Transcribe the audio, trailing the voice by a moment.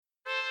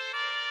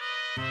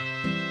The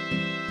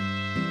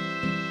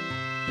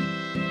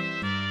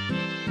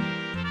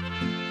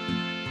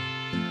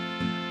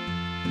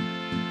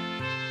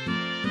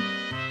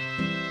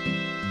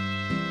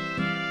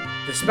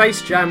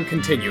Space Jam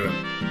Continuum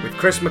with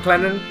Chris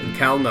McLennan and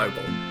Cal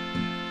Noble.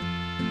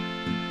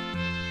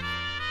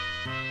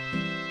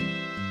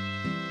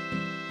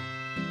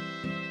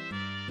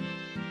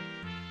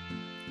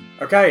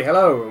 Okay,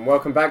 hello and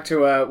welcome back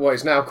to what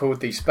is now called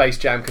the Space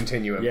Jam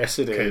Continuum. Yes,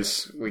 it is.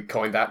 Because we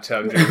coined that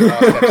term during the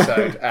last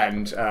episode,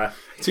 and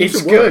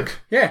it's good.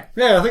 Yeah,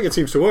 I think it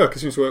seems to work. It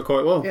seems to work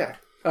quite well. Yeah,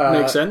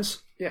 makes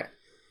sense. Yeah.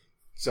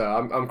 So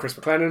I'm Chris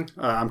McLennan.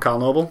 I'm Cal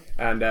Noble,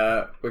 and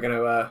we're going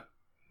to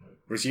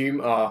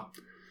resume our,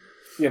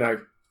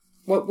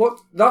 what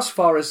thus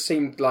far has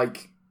seemed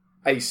like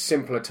a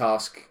simpler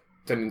task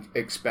than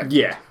expected.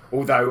 Yeah.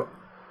 Although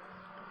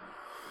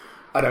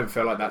I don't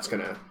feel like that's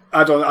going to.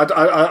 I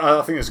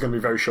think it's going to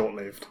be very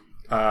short-lived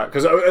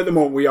because at the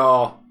moment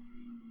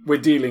we're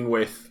dealing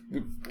with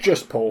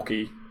just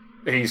Porky.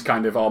 He's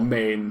kind of our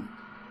main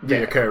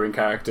reoccurring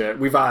character.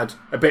 We've had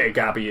a bit of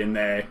Gabby in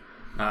there,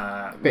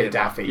 a bit of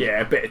Daffy. Yeah,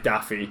 a bit of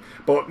Daffy,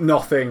 but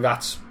nothing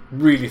that's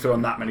really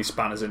thrown that many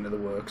spanners into the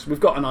works. We've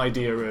got an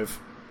idea of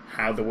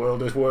how the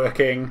world is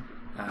working,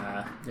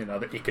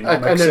 the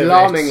economics.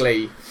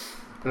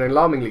 An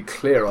alarmingly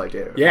clear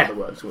idea of how the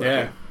world's working.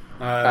 Yeah.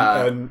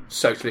 And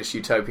socialist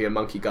utopia,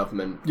 monkey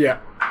government,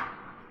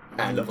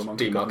 and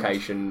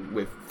demarcation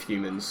with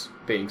humans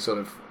being sort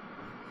of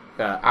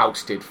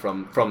ousted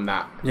from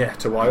that. Yeah,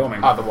 to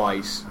Wyoming.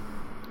 Otherwise,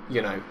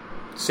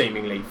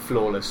 seemingly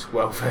flawless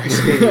welfare.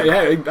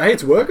 Yeah, hey,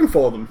 it's working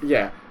for them.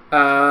 Yeah.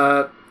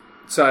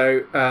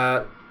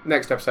 So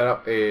next episode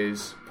up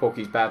is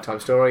Porky's Bad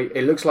Time Story.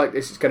 It looks like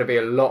this is going to be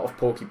a lot of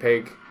Porky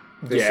Pig.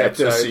 This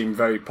episode. It does seem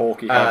very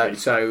Porky heavy.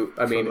 So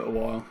I mean, for a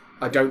little while.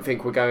 I don't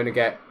think we're going to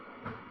get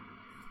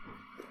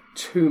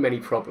too many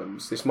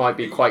problems. This might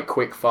be quite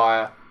quick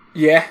fire.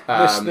 Yeah,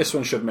 this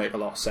one should make a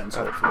lot of sense.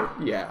 Hopefully,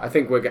 yeah. I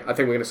think we're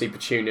going to see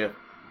Petunia.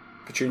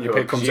 Petunia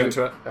Pig comes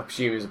into it.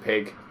 Petunia's a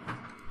pig.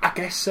 I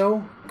guess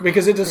so,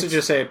 because it doesn't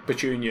just say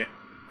Petunia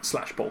 /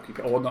 Porky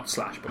Pig, or not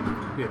slash, but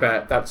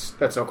but that's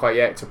not quite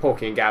yet. It's a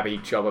Porky and Gabby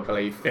job, I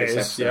believe. It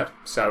is. Yeah.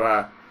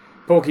 So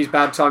Porky's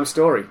Bad Time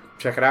Story.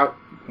 Check it out.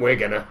 We're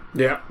gonna.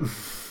 Yeah.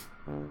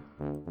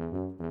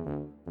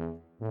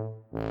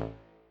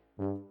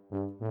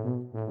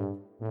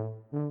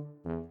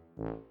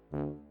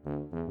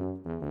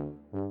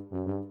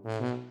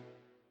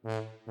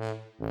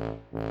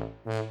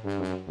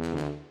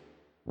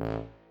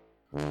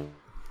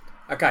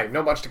 Okay,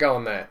 not much to go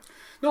on there.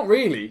 Not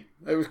really.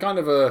 It was kind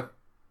of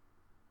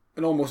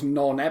an almost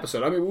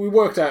non-episode. I mean, we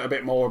worked out a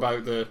bit more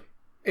about the.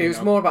 It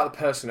was more about the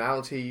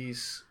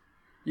personalities.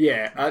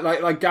 Yeah,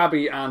 like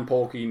Gabby and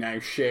Porky now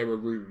share a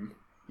room.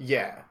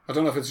 Yeah, I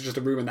don't know if it's just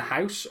a room in the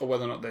house or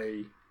whether or not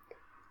they.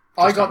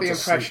 I got the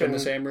impression in the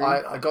same room.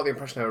 I got the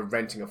impression they were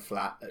renting a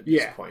flat at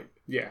this point.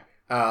 Yeah.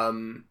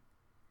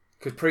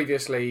 Because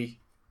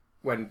previously,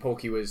 when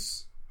Porky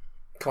was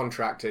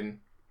contracting,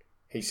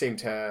 he seemed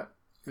to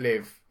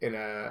live in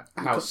a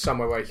house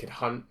somewhere where he could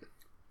hunt.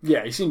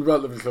 Yeah, he seemed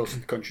relatively close to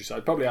the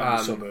countryside, probably out in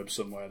the suburbs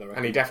somewhere.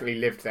 And he definitely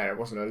lived there. It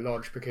wasn't a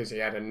lodge because he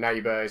had a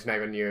neighbour. His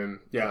neighbour knew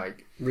him,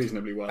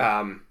 reasonably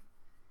well.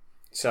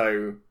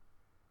 So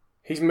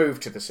he's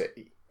moved to the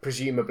city,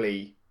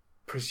 presumably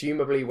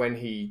when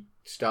he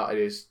started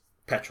his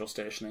petrol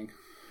stationing,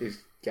 his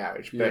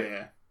garage.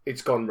 But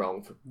it's gone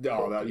wrong.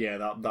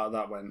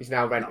 That went. He's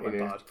now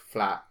renting a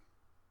flat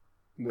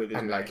with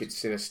his mate.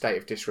 It's in a state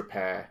of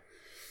disrepair.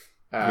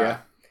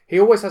 He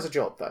always has a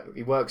job though.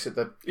 He works at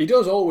the. He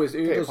does always.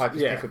 He does.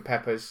 Pickled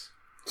peppers.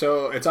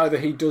 So it's either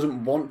he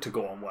doesn't want to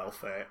go on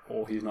welfare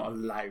or he's not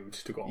allowed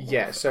to go on welfare.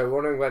 Yeah. So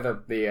wondering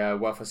whether the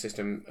welfare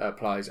system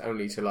applies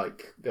only to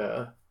like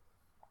the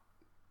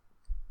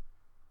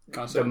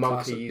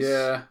monkeys.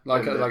 Yeah,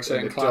 like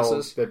certain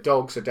classes. The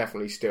dogs are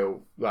definitely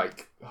still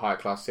like higher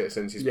class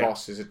citizens. His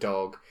boss is a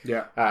dog.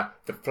 Yeah.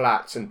 The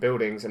flats and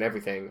buildings and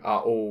everything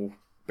are all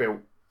built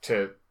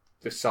to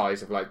the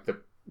size of like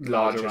the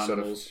larger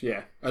animals, sort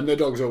of, and the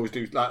dogs always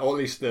do, like, or at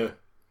least the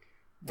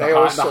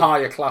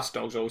higher class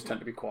dogs always tend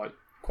to be quite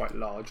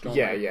large, don't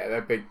they? Yeah,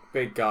 they're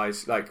big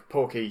guys. Like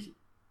Porky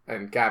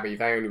and Gabby,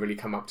 they only really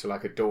come up to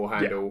like a door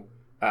handle.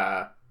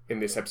 In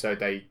this episode,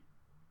 they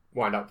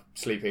wind up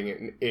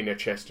sleeping in a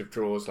chest of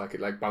drawers,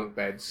 like bunk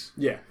beds.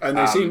 Yeah, and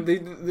they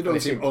don't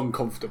seem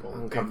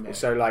uncomfortable.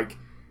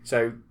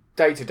 So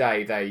day to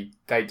day,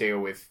 they deal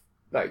with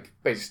like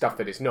basic stuff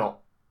that is not.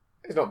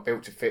 It's not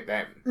built to fit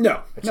them.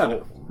 No.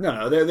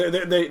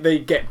 They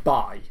get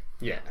by.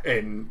 Yeah.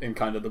 In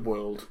kind of the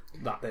world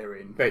that they're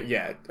in. But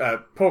yeah,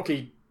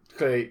 Porky's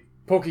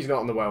not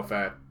on the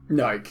welfare.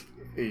 No.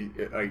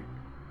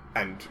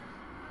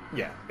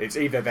 It's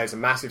either there's a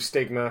massive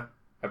stigma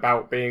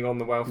about being on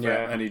the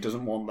welfare, and he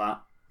doesn't want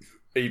that,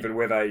 even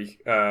with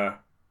a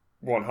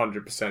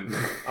 100%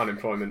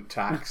 unemployment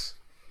tax.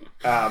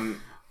 So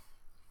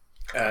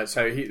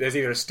there's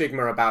either a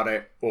stigma about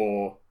it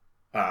or.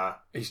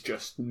 He's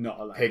just not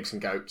allowed. Pigs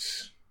and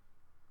goats.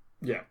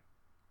 Yeah.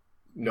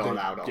 not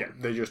allowed on. Yeah,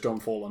 they just don't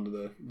fall under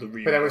the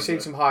remit. But then we've seen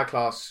some higher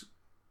class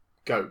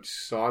goats,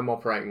 so I'm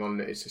operating on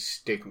it as a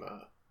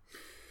stigma.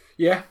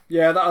 Yeah.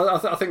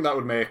 I think that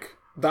would make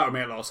a lot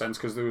of sense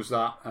because there was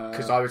that.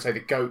 Because I would say the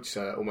goats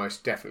are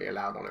almost definitely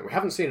allowed on it. We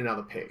haven't seen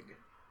another pig.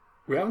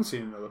 We haven't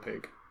seen another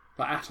pig,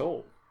 like, at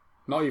all.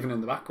 Not even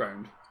in the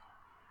background.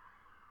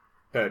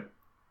 But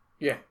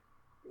yeah,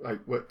 like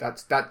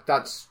that's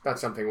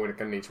something we're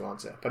going to need to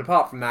answer. But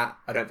apart from that,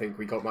 I don't think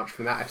we got much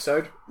from that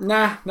episode.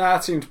 Nah,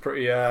 it seemed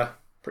pretty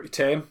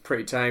tame.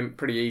 Pretty tame,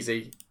 pretty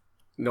easy,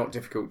 not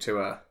difficult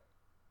to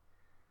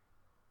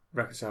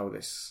reconcile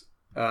this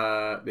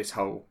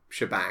whole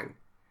shebang.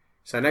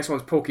 So next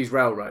one's Porky's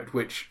Railroad,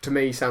 which to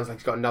me sounds like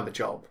he's got another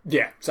job.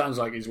 Yeah, sounds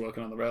like he's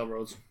working on the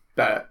railroads.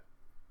 But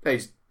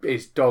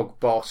his dog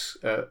boss,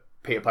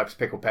 Peter Piper's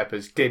Pickle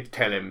Peppers, did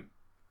tell him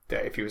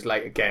that if he was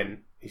late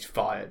again, he's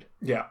fired.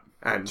 Yeah.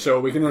 And so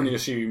we can only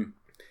assume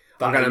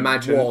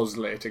that he was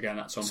late again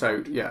at some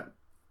point. So, yeah,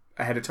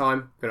 ahead of time,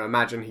 I'm going to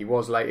imagine he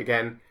was late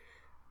again.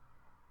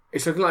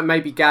 It's looking like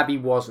maybe Gabby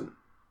wasn't,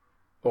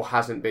 or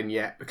hasn't been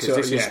yet, because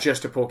this is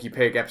just a Porky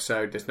Pig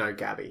episode. There's no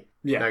Gabby.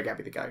 Yeah. No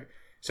Gabby to go.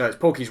 So it's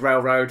Porky's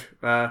Railroad.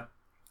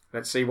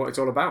 Let's see what it's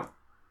all about.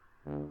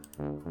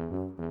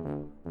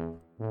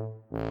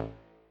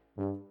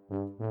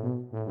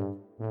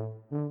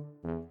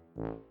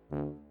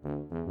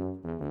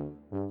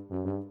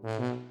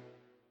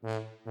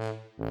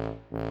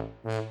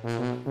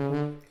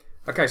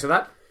 Okay, so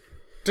that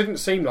didn't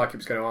seem like it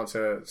was going to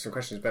answer some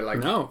questions, but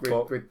like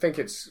we think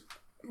it's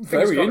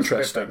very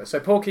interesting. So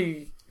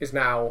Porky is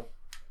now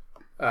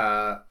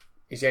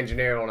he's the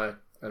engineer on a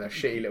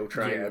shitty little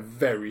train. Yeah, a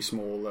very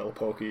small little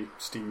Porky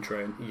steam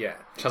train. Yeah,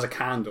 which has a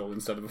candle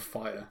instead of a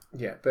fire.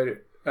 Yeah,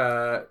 but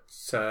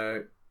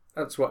so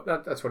that's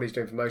what he's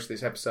doing for most of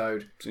this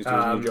episode. Seems to be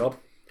his new job.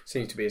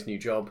 Seems to be his new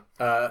job.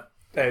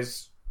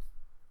 There's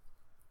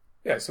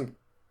some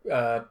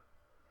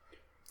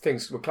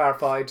things were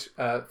clarified.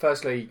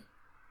 Firstly,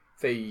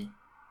 the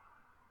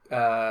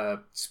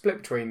split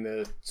between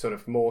the sort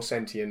of more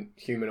sentient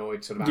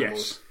humanoid sort of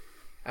animals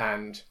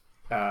and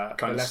the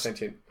less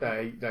sentient.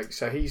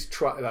 So he's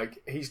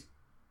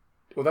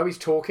although he's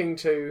talking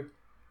to.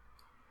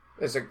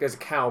 There's a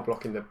cow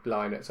blocking the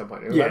line at some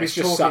point. Yeah, he's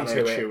just sat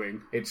there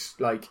chewing. It's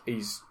like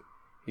he's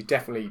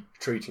definitely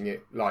treating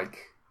it like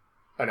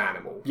an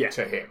animal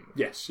to him.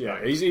 Yes, yeah.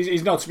 Like,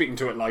 he's not speaking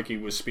to it like he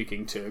was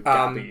speaking to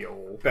Gabby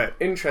or... But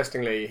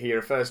interestingly, he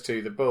refers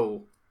to the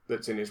bull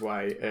that's in his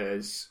way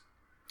as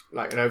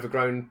like an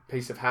overgrown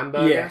piece of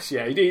hamburger. Yes,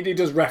 yeah. He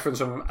does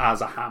reference him as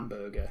a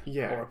hamburger.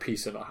 Yeah. Or a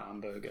piece of a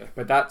hamburger.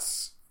 But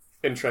that's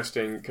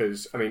interesting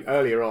because, I mean,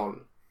 earlier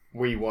on,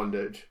 we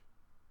wondered...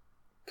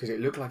 Because it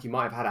looked like he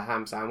might have had a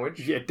ham sandwich.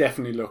 Yeah, it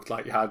definitely looked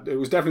like he had... It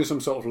was definitely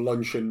some sort of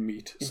luncheon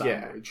meat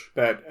sandwich.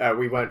 Yeah, but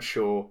we weren't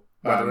sure...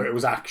 whether it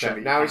was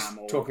actually now he's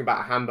talking about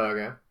a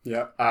hamburger.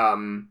 Yeah.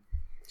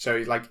 So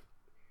he's like...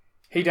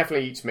 He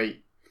definitely eats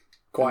meat.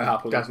 Quite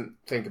happily. Doesn't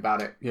think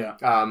about it. Yeah.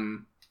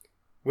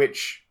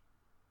 Which...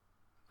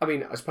 I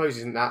mean, I suppose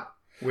isn't that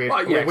weird?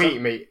 Well, we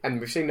eat meat, and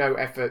we've seen no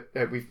effort...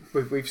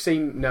 We've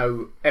seen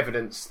no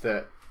evidence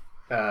that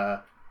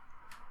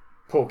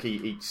Porky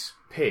eats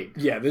pig.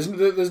 Yeah, there's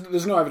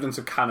no evidence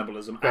of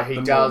cannibalism at the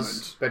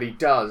moment. But he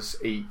does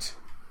eat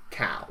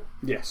cow.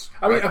 Yes.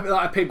 I mean,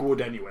 a pig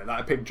would anyway.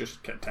 Like, a pig just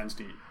tends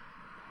to eat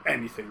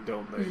anything,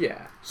 don't they?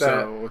 Yeah.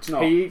 So it's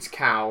not... He eats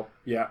cow.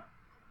 Yeah.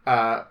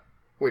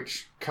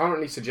 Which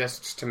currently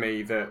suggests to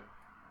me that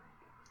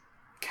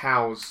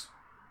cows...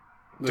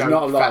 They're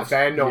not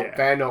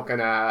going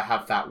to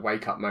have that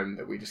wake-up moment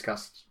that we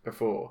discussed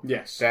before.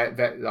 Yes.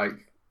 They're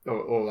like...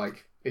 Or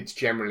like, it's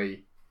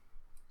generally...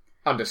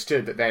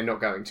 understood that they're not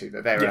going to.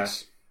 That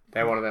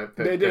they're one of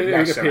the it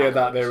would appear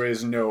that there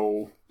is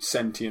no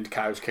sentient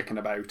cows kicking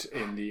about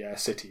in the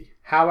city.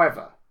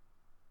 However,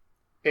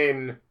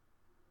 in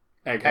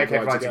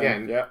Egghead Rides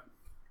Again,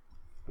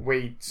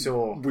 we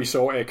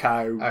saw a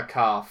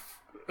calf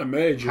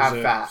emerge have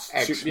as that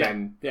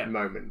X-Men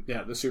moment.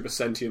 Yeah, the super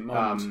sentient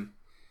moment.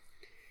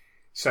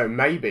 So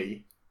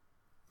maybe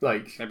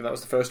that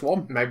was the first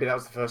one. Maybe that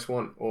was the first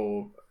one,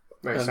 or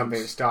maybe something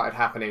that started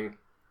happening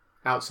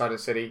outside of the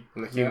city,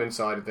 on the human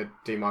side of the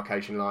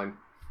demarcation line,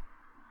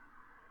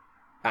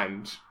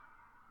 and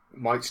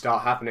might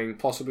start happening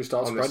possibly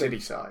start on spreading. The city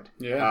side.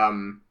 Yeah.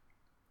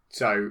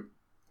 So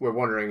we're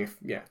wondering if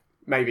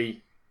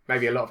maybe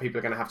a lot of people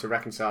are going to have to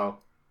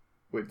reconcile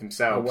with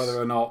themselves, or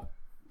whether or not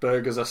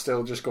burgers are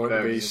still just going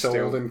to be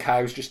sold and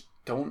cows just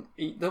don't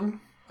eat them.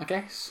 I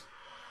guess.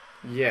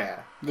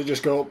 Yeah. They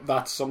just go,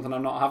 that's something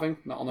I'm not having.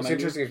 Not on the menu.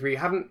 What's interesting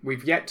is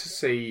we've yet to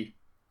see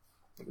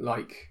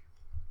like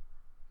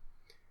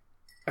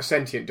a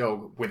sentient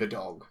dog with a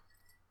dog,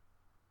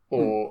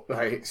 or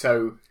like,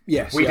 so.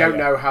 Yes, we don't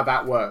know how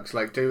that works.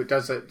 Like,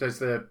 does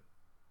the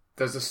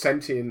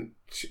sentient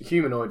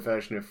humanoid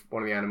version of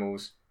one of the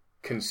animals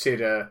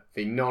consider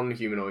the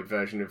non-humanoid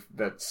version of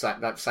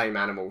that same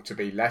animal to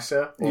be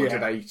lesser, or do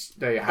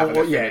they have an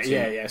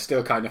affinity?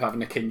 Still kind of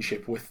having a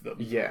kinship with them.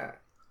 Yeah,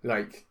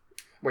 like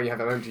when you have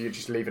that moment, do you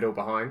just leave it all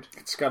behind?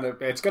 It's gonna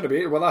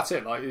be. Well, that's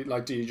it.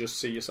 Like, do you just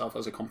see yourself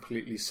as a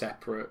completely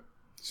separate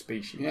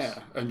species? Yeah,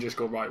 and just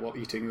go, right, well,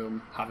 eating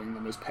them, having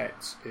them as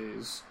pets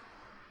is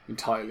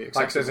entirely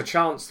acceptable. Like, so there's a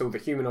chance that all the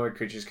humanoid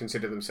creatures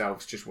consider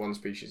themselves just one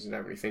species and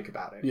don't really think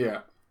about it.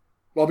 Yeah.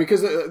 Well,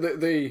 because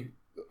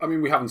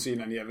we haven't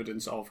seen any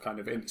evidence of kind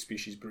of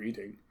interspecies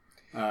breeding.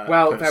 There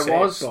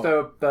was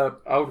the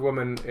old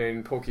woman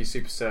in Porky's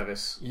Super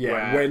Service.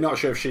 Yeah, we're not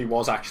sure if she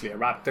was actually a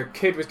rabbit. The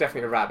kid was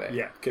definitely a rabbit.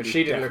 Yeah,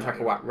 she didn't look like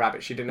a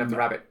rabbit. She didn't have the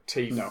rabbit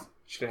teeth. No,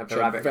 she didn't have the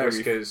rabbit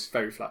whiskers.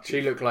 Very flat.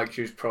 She looked like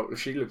she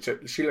looked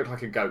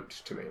like a goat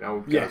to me. An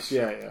old goat. Yes,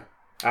 yeah.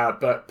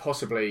 But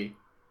possibly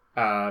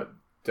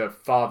the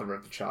father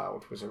of the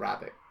child was a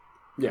rabbit.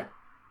 Yeah.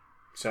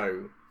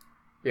 So,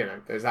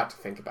 there's that to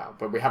think about.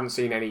 But we haven't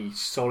seen any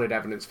solid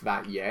evidence for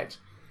that yet.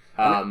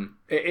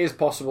 It is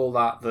possible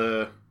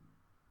that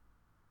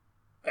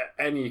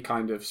any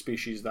kind of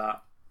species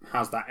that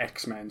has that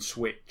X-Men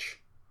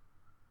switch,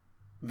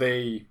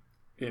 they,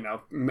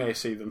 may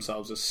see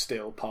themselves as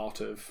still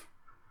part of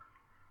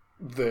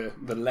the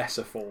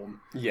lesser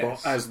form.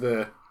 Yes. But as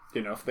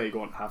if they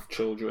go and have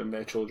children,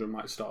 their children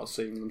might start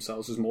seeing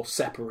themselves as more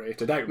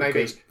separated out. Maybe.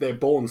 Because they're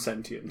born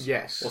sentient.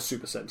 Yes. Or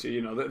super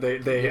sentient.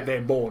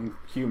 They're born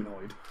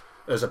humanoid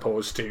as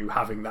opposed to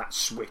having that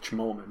switch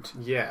moment.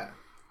 Yeah.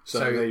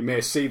 So they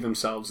may see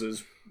themselves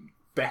as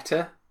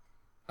better,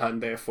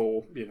 and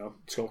therefore,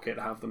 it's okay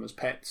to have them as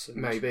pets.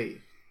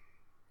 Maybe.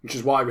 Which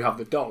is why we have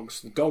the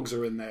dogs. The dogs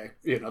are in there.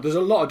 There's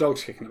a lot of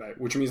dogs kicking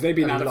about, which means they've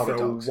been at it for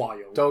a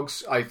while.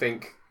 Dogs, I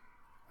think,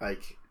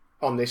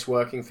 on this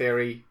working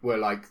theory, were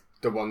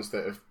the ones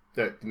that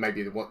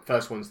maybe the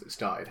first ones that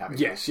started having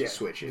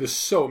switches. There's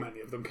so many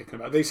of them kicking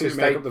about. They seem to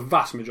make up the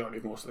vast majority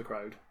of most of the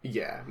crowd.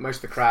 Yeah, most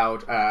of the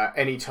crowd.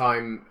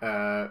 Anytime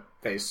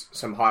there's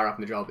some higher up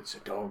in the job, it's a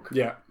dog.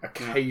 Yeah.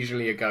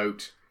 Occasionally a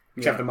goat.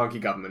 Except for the monkey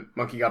government.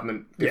 Monkey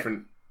government,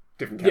 different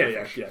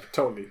catfish. Yeah,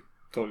 totally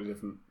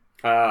different.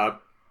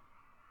 But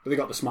they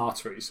got the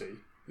smarts for it, you see,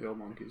 the old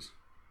monkeys.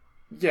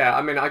 Yeah,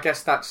 I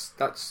guess that's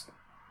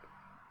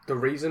the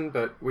reason,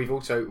 but we've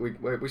also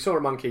we saw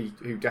a monkey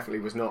who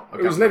definitely was not a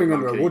He was living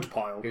monkey. under a wood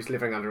pile. He was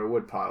living under a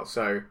wood pile,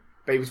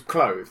 but he was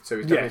clothed, so he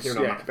was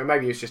definitely a monkey. But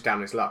maybe he was just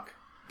down his luck.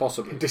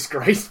 Possibly. A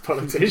disgraced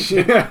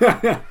politician.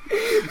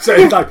 So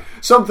it's like,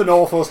 something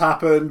awful's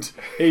happened,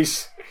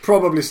 he's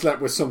probably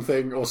slept with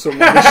something or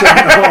someone he shouldn't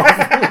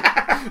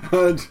have.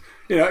 And,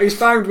 he's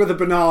found with a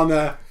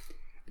banana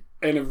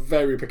in a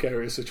very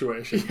precarious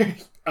situation.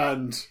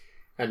 And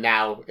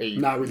now he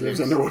lives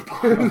in the wood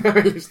pile. Now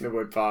he lives in the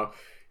wood pile.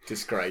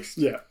 Disgraced.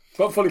 Yeah,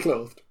 but fully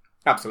clothed.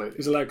 Absolutely.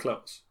 He's allowed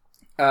clothes.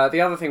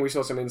 The other thing we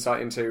saw some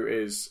insight into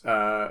is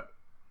the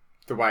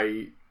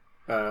way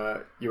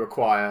you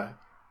acquire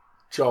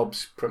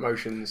jobs,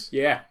 promotions.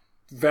 Yeah,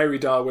 very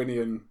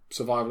Darwinian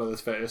survival of the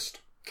fittest.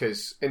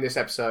 Because in this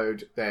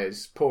episode,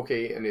 there's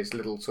Porky and his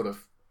little sort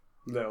of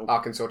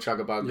Arkansas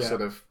Chuggabug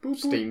sort of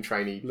steam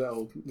trainee.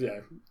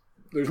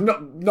 There's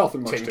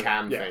nothing much tin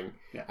can thing.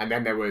 Yeah. And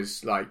then there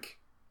was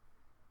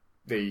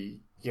the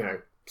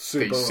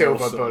Super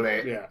silver awesome.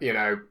 bullet,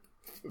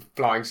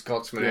 Flying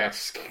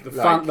Scotsman-esque.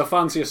 The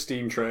fanciest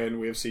steam train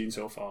we have seen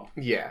so far.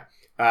 Yeah.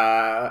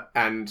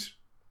 And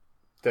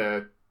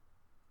the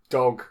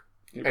dog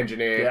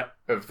engineer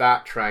of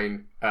that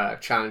train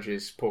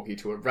challenges Porky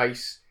to a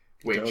race,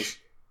 which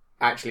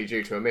actually,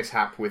 due to a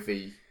mishap with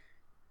the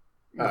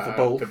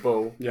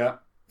bull,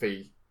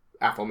 the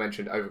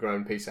aforementioned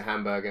overgrown piece of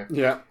hamburger,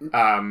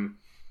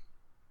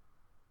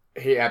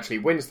 he actually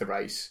wins the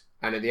race,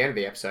 and at the end of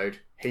the episode,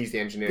 he's the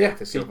engineer of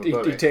the silver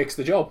bullet. He takes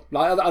the job.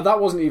 That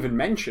wasn't even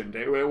mentioned.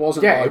 It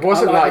wasn't. Yeah, it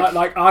wasn't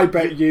like I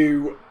bet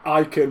you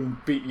I can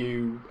beat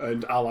you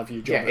and I'll have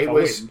your job. Yeah, if I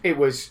win. It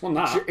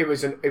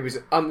was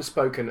an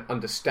unspoken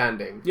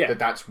understanding that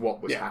that's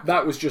what was happening.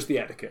 That was just the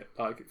etiquette.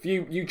 Like, if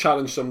you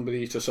challenge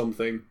somebody to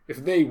something,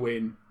 if they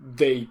win,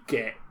 they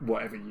get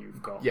whatever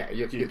you've got. Yeah,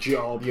 your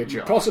job,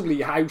 possibly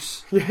your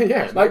house.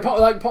 Yeah.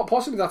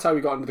 Possibly that's how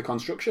we got into the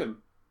construction.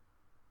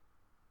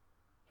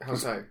 How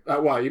so?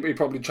 Why? He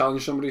probably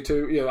challenged somebody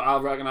to,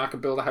 I reckon I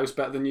could build a house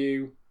better than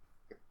you.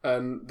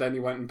 And then he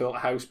went and built a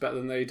house better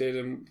than they did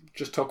and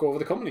just took over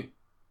the company.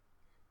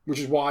 Which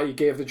is why he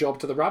gave the job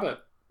to the rabbit.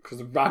 Because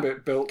the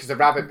rabbit built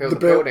the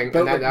building.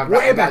 And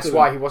that's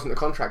why he wasn't the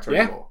contractor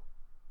anymore.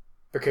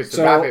 Because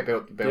the rabbit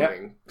built the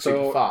building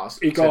super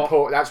fast.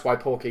 That's why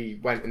Porky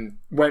went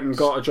and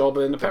got a job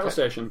in the petrol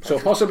station. So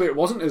possibly it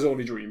wasn't his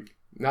only dream.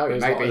 No,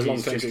 maybe he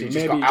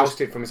just got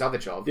ousted from his other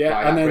job.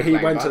 Yeah, and then he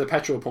went to the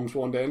petrol pumps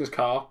one day in his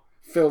car,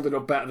 filled it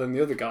up better than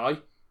the other guy,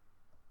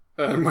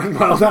 and went,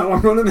 well, now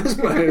I'm running this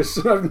place.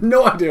 I have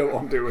no idea what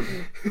I'm doing.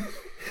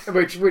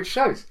 Which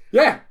shows.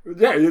 Yeah,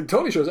 it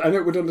totally shows. And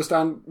it would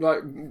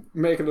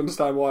make it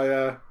understand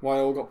why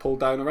all got pulled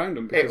down around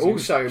him. It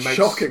also makes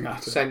shocking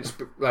sense.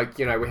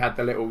 We had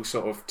the little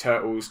sort of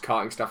turtles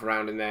carting stuff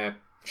around in their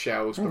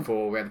shells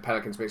before we had the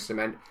pelicans mixed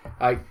cement.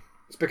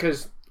 It's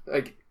because,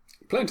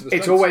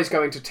 it's always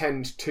going to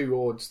tend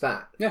towards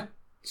that. Yeah.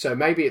 So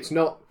maybe it's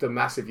not the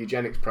massive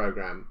eugenics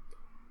program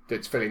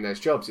that's filling those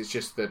jobs. It's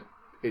just the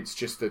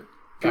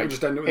People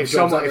just end up with if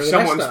jobs someone, that if they're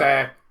the someone's best at.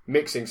 there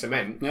mixing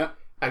cement, Yeah.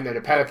 and then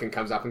a pelican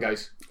comes up and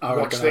goes, I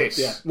 "Watch reckon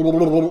this."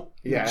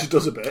 Yeah. Just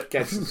does a bit.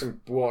 Gets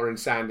some water and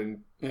sand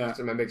and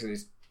some mix in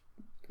his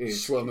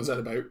Swirling his head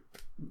about.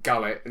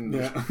 gullet and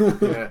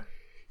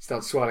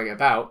starts swirling it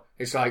about.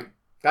 It's like,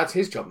 that's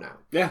his job now.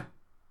 Yeah.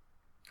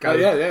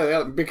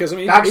 Yeah. Because, I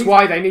mean... That's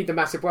why they need the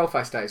massive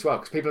welfare state as well,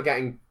 because people are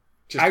getting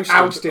just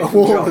ousted from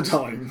all jobs the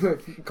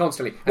time.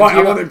 constantly. And Right,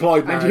 I'm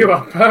unemployed now. And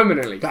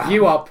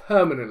you are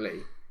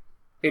permanently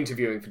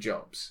interviewing for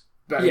jobs.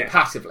 But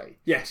passively.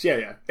 Yes,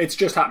 yeah. It's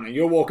just happening.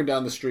 You're walking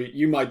down the street,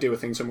 you might do a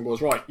thing, someone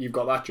goes, right, you've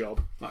got that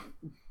job. Like,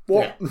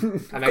 what? Yeah.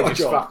 And they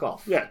just fuck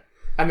off. Yeah.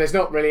 And there's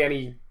not really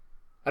any...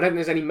 I don't think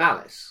there's any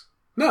malice.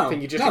 No. I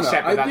think you just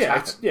accept that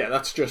that's happened.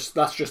 That's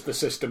just the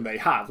system they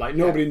have. Like,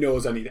 nobody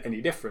knows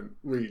any different,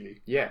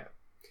 really. Yeah.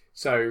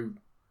 So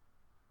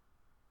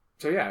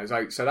yeah, it's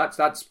like, so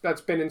that's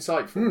been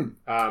insightful.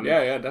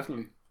 Yeah,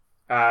 definitely.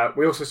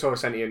 We also saw a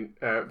sentient...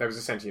 there was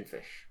a sentient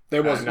fish.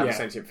 There was another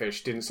sentient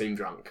fish. Didn't seem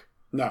drunk.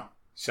 No.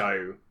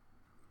 So...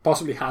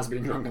 Possibly has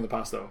been drunk in the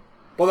past, though.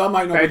 But that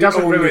might not be it doesn't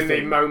the only ruin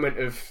thing. the moment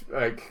of,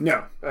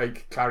 No.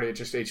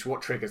 clarity. It's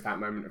what triggers that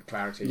moment of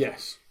clarity.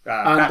 Yes.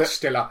 That's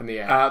still up in the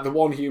air. The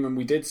one human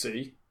we did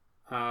see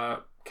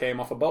came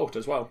off a boat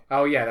as well.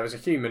 Oh, yeah, there was a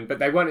human, but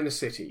they weren't in the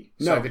city.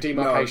 So the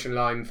demarcation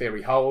line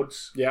theory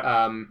holds.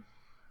 Yeah.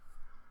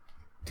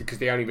 Because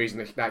the only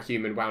reason that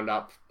human wound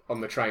up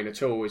on the train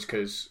at all is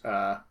because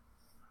the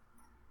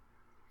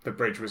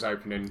bridge was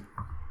opening.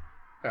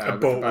 A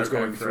boat was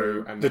going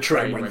through, and the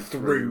train went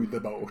through the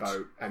boat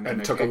and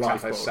then took a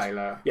lifeboat.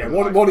 Sailor. Yeah,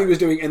 what he was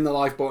doing in the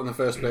lifeboat in the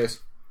first place,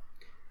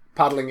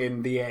 paddling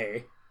in the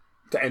air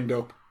to end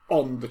up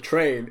on the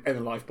train in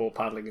a lifeboat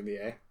paddling in the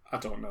air. I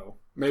don't know.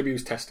 Maybe he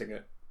was testing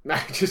it.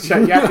 Just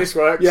yeah, this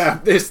works. Yeah,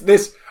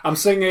 this I'm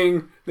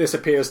singing. This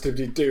appears to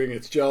be doing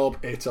its job.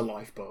 It's a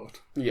lifeboat.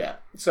 Yeah,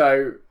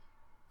 so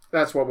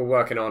that's what we're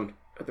working on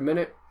at the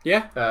minute.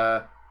 Yeah,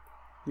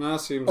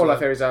 that seems. All our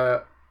theories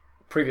are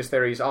previous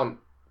theories aren't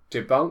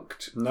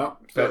debunked. No,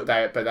 but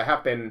they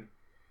have been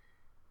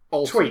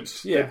altered.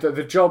 Tweaked. Yeah,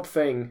 the job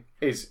thing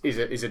is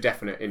a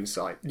definite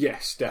insight.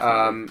 Yes,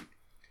 definitely.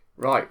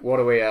 Right, what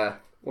are we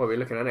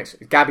looking at next?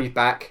 Gabby's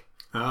back.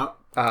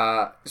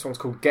 This one's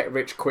called Get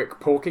Rich Quick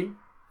Porky.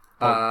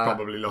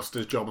 Probably lost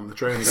his job on the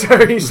train.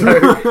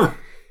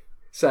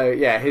 So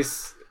yeah,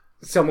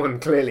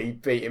 someone clearly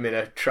beat him in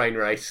a train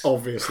race.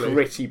 Obviously,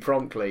 pretty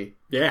promptly.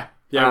 Yeah,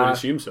 I would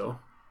assume so.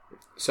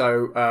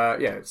 So,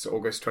 it's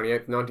August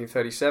 28th,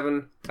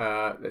 1937.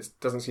 There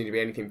doesn't seem to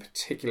be anything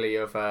particularly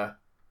of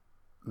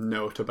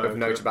note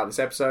about this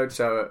episode.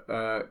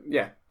 So,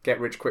 Get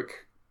Rich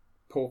Quick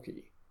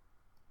Porky.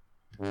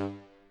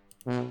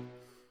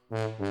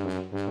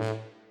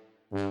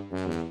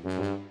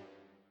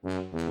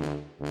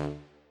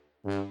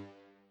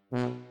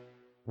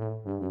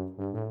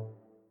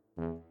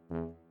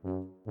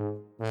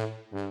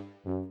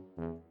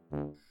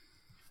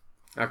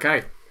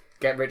 Okay.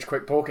 Get Rich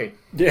Quick Porky.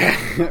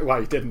 Yeah.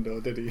 Well, he didn't though,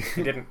 did he?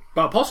 He didn't.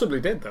 But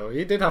possibly did though.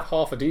 He did have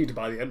half a deed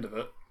by the end of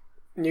it.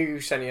 New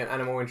sentient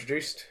animal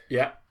introduced.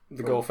 Yeah.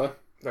 The gopher.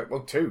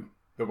 Two.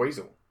 The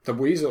weasel. The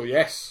weasel,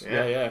 yes.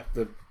 Yeah.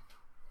 The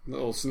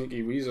little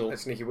sneaky weasel. A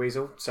sneaky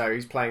weasel. So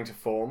he's playing to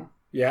form.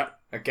 Yeah.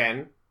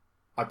 Again,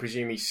 I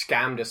presume he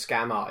scammed a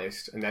scam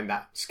artist, and then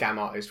that scam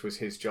artist was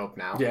his job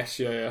now. Yes,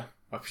 yeah.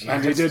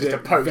 And he did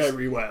it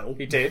very well.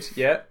 He did,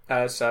 yeah.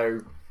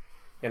 So,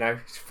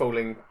 he's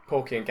fooling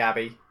Porky and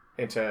Gabby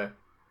into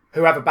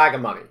who have a bag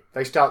of money.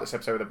 They start this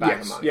episode with a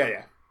bag of money.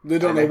 Yeah. They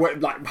don't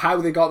know how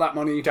they got that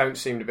money. Don't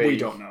seem to be. We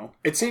don't know.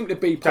 It seemed to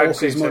be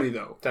Porky's money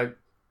though.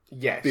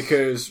 Yes.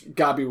 Because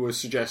Gabby was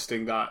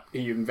suggesting that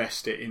he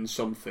invest it in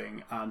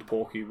something, and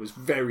Porky was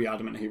very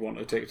adamant he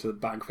wanted to take it to the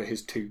bank for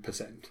his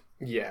 2%.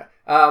 Yeah.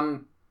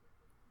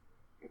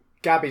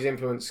 Gabby's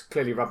influence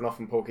clearly rubbing off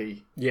on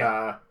Porky.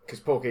 Yeah. Because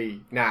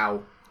Porky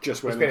now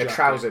just has been a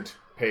trousered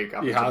pig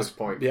up until this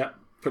point. Yeah.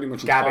 Pretty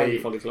much Gabby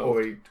fully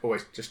clothed.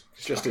 always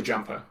just a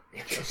jumper.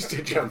 Just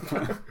a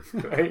jumper.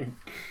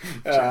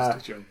 Just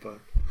a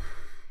jumper.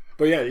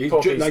 But yeah,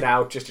 Porky's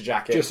now just a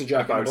jacket. Just a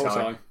jacket and a bow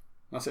tie.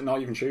 That's it,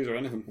 not even shoes or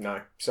anything.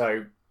 No.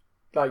 So,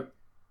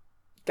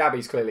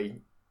 Gabby's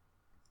clearly...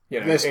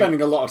 they're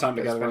spending a lot of time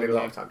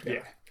together.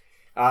 Yeah.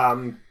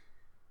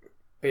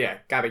 But yeah,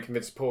 Gabby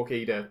convinced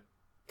Porky to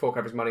fork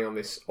up his money on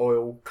this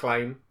oil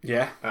claim.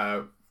 Yeah.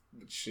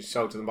 Which is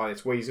sold to them by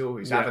this weasel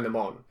who's having them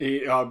on.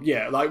 We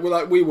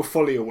were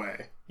fully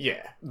aware.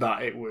 Yeah.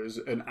 That it was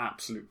an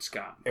absolute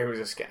scam. It was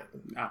a scam.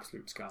 An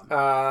absolute scam.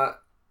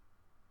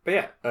 But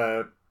yeah,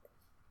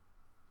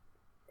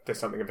 there's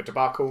something of a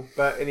debacle,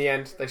 but in the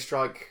end they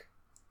strike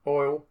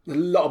oil. There's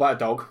a lot about a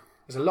dog.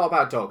 There's a lot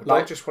about a dog. A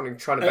dog just trying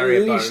to bury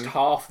a bone. At least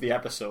half the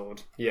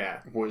episode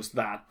was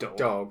that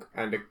dog.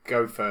 And a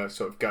gopher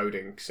sort of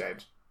goading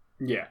said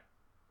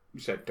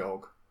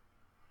dog.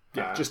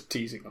 Yeah, just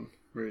teasing them,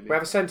 really. We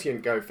have a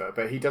sentient gopher,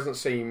 but he doesn't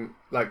seem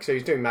so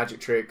he's doing magic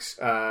tricks.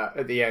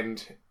 At the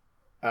end,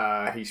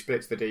 he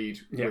splits the deed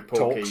with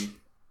Porky.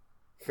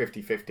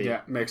 50-50.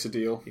 Yeah, makes a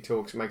deal. He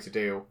makes a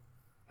deal.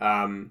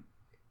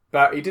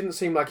 But he didn't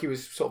seem like he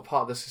was sort of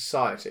part of the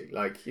society.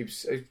 Like he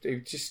was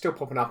just still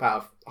popping up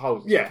out of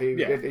holes. Yeah, he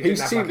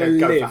seemed to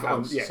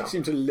live. He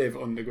seemed to live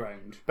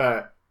underground,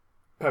 but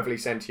perfectly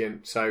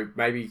sentient. So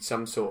maybe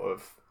some sort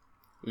of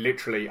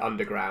literally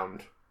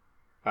underground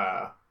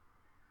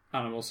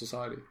animal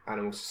society.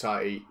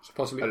 So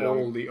possibly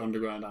all the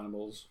underground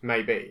animals.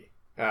 Maybe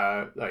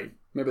maybe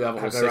they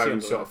have their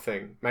own sort of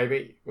thing.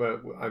 Maybe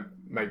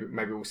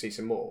maybe we'll see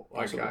some more.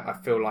 Like I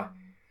feel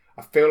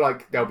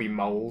like there'll be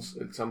moles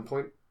at some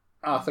point.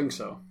 I think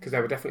so. Because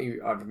there were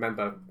definitely, I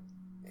remember,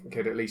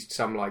 at least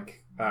some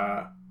like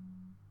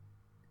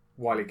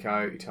Wile E.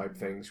 Coyote type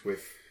things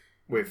with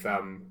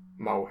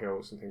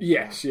molehills and things.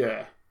 Yes,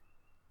 yeah.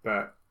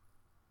 But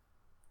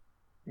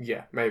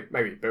yeah,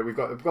 maybe. But we've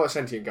got a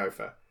sentient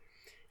gopher.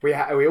 We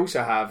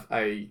also have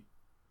a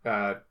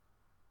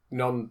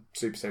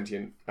non-super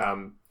sentient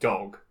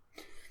dog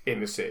in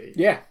the city.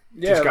 Yeah.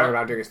 Just going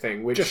around doing his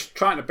thing, which just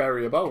trying to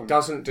bury a bone.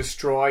 Doesn't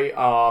destroy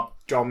our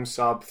dom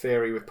sub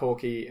theory with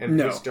Porky and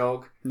his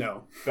dog.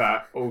 No,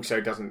 but also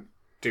doesn't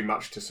do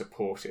much to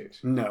support it.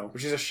 No,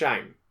 which is a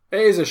shame. It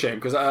is a shame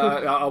because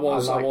I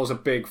was a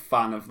big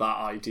fan of that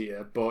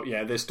idea, but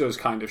yeah, this does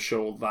kind of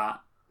show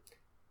that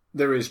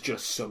there is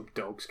just some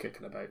dogs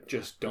kicking about,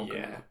 just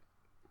dogging it,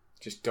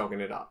 just dogging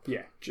it up.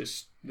 Yeah,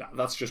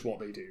 that's just what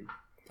they do.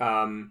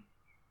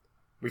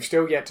 We've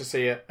still yet to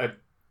see a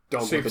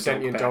super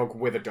sentient dog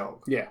with a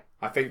dog. Yeah,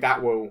 I think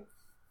that will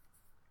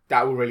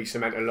really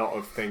cement a lot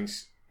of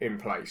things in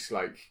place.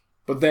 Like,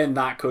 but then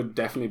that could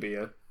definitely be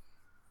a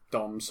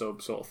dom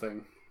sub sort of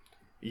thing.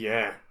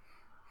 Yeah,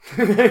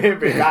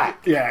 it'd be that.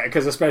 Yeah,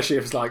 because especially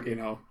if it's like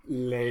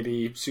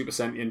lady super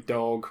sentient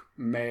dog,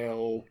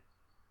 male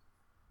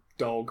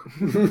dog,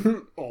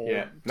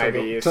 or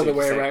maybe to the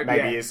way around.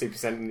 Maybe he is super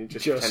sentient,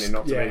 just pretending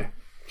not to be.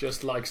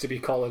 Just likes to be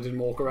collared and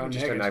walk around.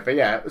 Just don't know, but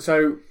yeah.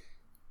 So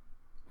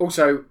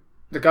also.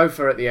 The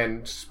gopher at the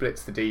end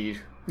splits the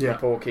deed with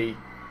Porky.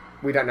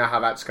 We don't know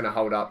how that's going to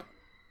hold up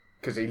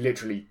because he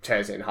literally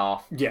tears it in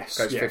half. Yes.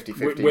 Goes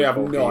 50-50. We have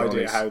no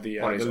idea how the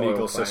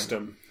legal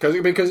system...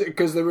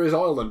 Because there is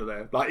oil under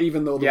there. Like,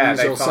 even though the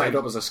weasel set it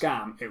up as a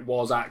scam, it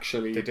was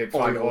actually they did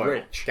find oil.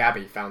 Rich.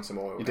 Gabby found some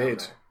oil. He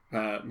did.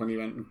 When he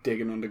went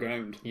digging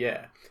underground.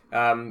 Yeah.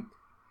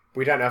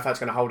 We don't know if that's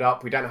going to hold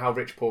up. We don't know how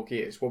rich Porky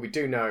is. What we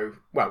do know...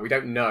 Well, we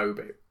don't know,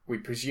 but... We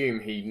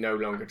presume he no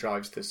longer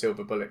drives the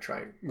silver bullet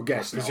train.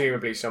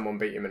 Presumably someone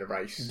beat him in a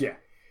race. Yeah.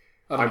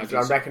 I'm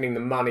reckoning the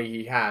money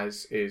he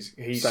has is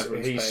he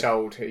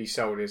sold his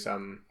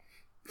severance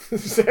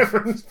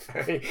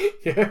pay.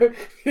 Yeah.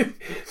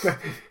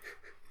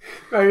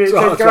 I mean, it's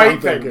a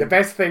great thing. The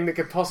best thing that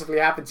could possibly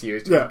happen to you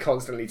is to be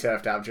constantly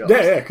turfed out jobs.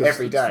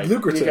 Every day.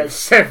 Lucrative. You get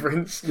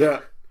severance. Yeah.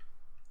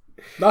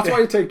 That's why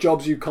you take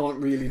jobs you can't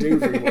really do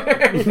very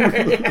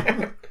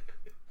well.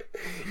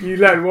 You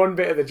learn one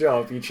bit of the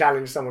job, you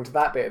challenge someone to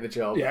that bit of the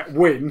job. Yeah,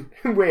 win,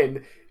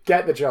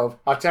 get the job.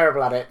 I'm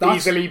terrible at it.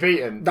 Easily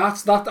beaten. I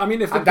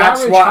mean, if the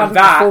garage hadn't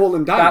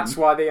fallen down... That's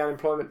why the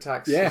unemployment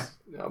tax is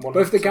 100%. But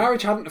if the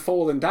garage hadn't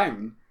fallen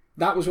down,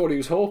 that was what he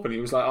was hoping.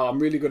 He was like, I'm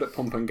really good at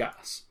pumping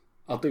gas.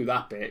 I'll do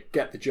that bit,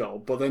 get the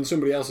job. But then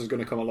somebody else is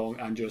going to come along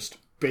and just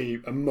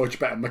be a much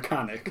better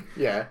mechanic.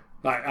 Yeah.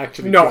 Like,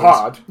 actually... Not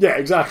hard. Yeah,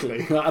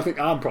 exactly. I think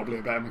I'm probably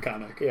a better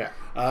mechanic. Yeah.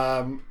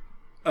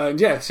 And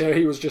so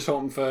he was just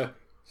hoping for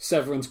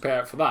severance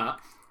payout for that,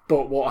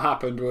 but what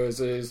happened was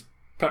his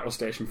petrol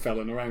station fell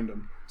in around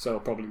him, so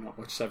probably not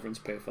much severance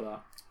pay for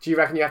that. Do you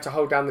reckon you have to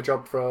hold down the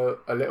job for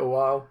a little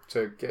while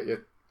to get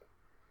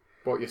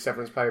what your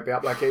severance pay would be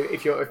up? Like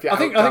if you're I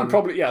think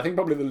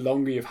probably the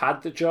longer you've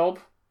had the job,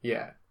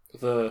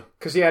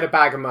 because he had a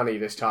bag of money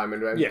this time,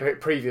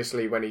 and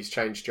previously when he's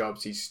changed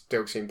jobs, he's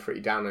still seemed pretty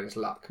down on his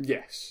luck.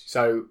 Yes,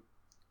 so.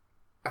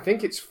 I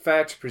think it's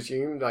fair to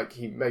presume like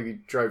he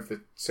maybe drove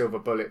the silver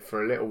bullet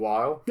for a little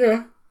while.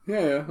 Yeah.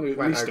 It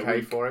went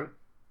okay for him.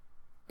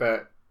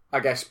 But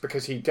I guess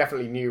because he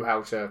definitely knew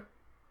how to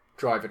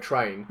drive a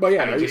train. Well,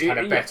 and he just had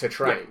a better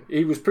train. Yeah.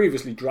 He was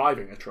previously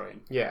driving a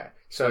train. Yeah.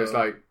 So it's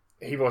like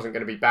he wasn't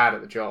going to be bad at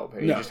the job.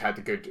 He just had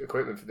the good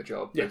equipment for the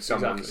job. Yeah, but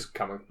someone's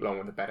come along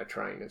with a better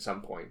train at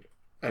some point.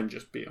 And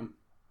just beat him.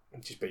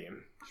 Just beat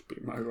him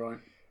outright.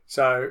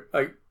 So,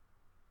 like,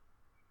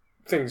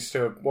 things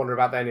to wonder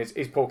about then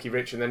is Porky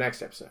rich in the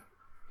next episode?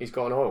 He's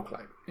got an oil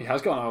claim. He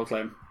has got an oil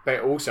claim.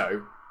 But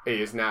also,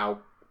 he is now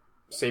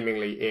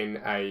seemingly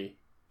in a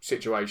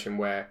situation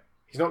where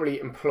he's not really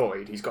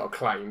employed, he's got a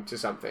claim to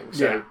something.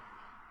 So,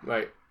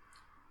 like,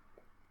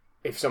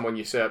 if someone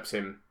usurps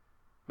him,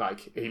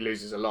 like, he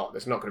loses a lot.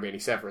 There's not going to be any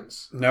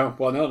severance. No,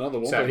 there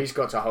won't be. So he's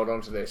got to hold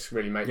on to this,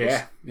 really make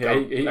this... he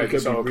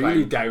could be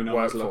really down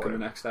on his luck in the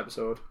next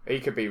episode. He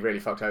could be really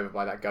fucked over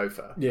by that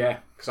gopher. Yeah.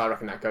 Because I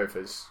reckon that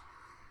gopher's...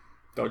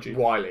 dodgy.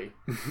 Wily.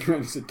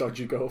 It's a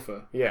dodgy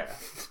gopher. Yeah.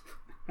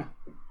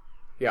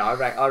 Yeah,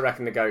 I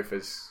reckon the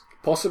gopher's...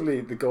 Possibly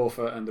the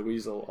gopher and the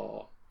weasel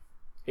are...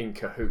 in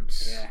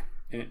cahoots. Yeah,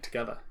 in it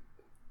together.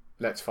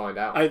 Let's find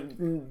out.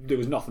 There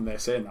was nothing there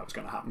saying that was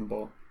going to happen,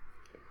 but...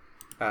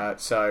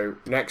 So,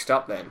 next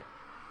up then.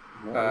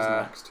 What was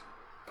next?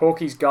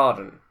 Porky's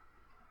Garden.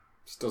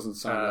 This doesn't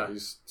sound like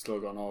he's still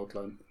got an oil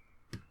clone.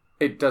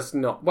 It does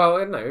not.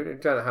 Well, no, I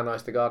don't know how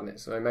nice the garden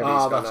is. So maybe he's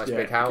got a nice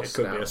big house. It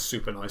could now. be a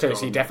super nice So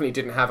garden. he definitely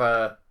didn't have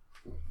a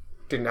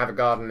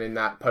garden in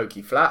that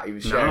pokey flat he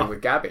was sharing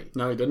with Gabby.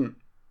 No, he didn't.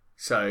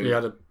 So he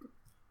had a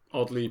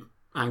oddly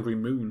angry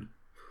moon.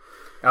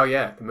 Oh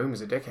yeah, the moon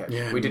was a dickhead.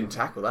 Yeah, we didn't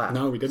tackle that.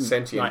 No, we didn't.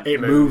 Sentient it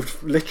moon.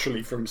 Moved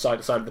literally from side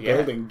to side of the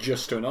building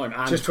just to annoy him.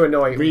 And just to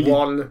annoy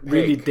one pig.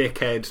 Really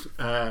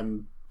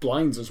dickhead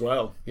blinds as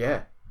well.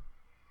 Yeah.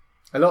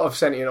 A lot of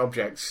sentient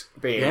objects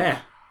being... Yeah.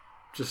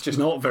 Just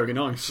not very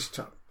nice. Just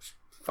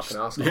fucking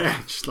arsehole.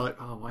 Yeah, just like,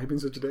 why have you been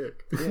such a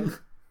dick? Yeah.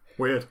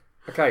 Weird.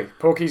 Okay,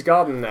 Porky's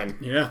garden then.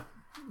 Yeah,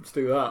 let's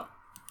do that.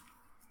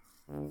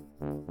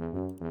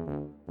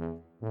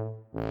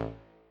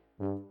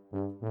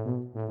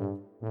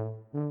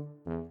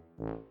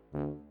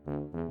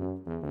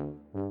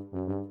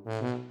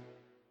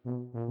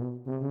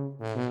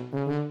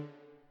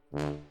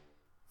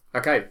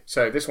 Okay,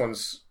 so this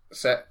one's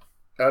set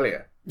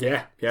earlier.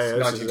 Yeah.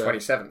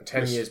 1927,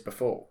 10 years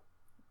before.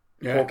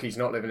 Yeah. Porky's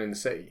not living in the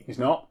city. He's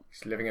not.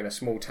 He's living in a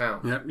small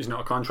town. Yeah, he's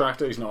not a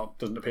contractor.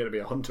 Doesn't appear to be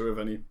a hunter of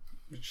any.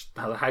 He just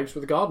has a house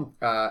with a garden.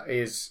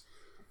 Is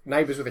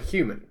neighbours with a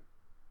human,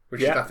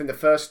 which is, I think, the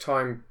first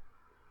time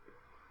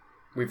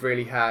we've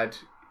really had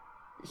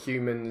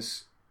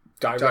humans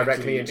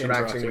directly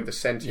interacting with the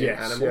sentient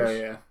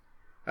animals.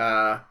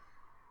 Yeah.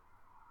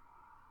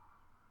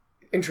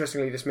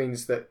 Interestingly, this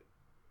means that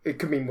it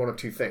could mean one of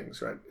two things,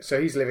 right?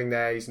 So he's living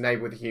there, he's a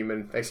neighbour with a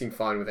human, they seem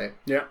fine with it.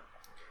 Yeah.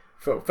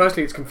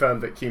 Firstly, it's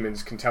confirmed that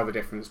humans can tell the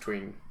difference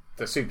between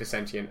the super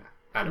sentient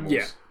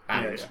animals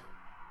and...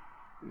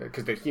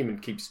 Because the human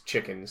keeps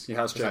chickens. He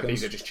has chickens.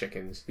 These are just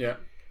chickens. Yeah.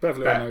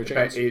 Perfectly ordinary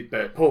chickens.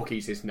 But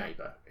Porky's his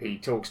neighbour. He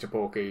talks to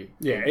Porky.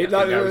 Yeah, he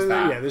knows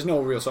that. Yeah, there's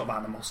no real sort of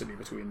animosity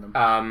between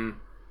them.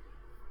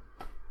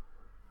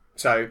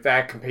 So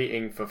they're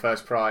competing for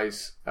first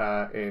prize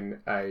in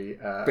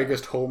a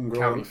biggest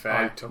homegrown county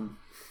fair item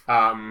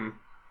of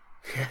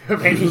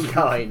any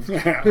kind.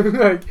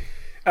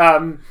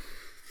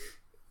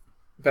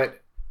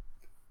 But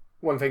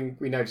one thing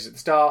we noticed at the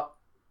start,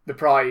 the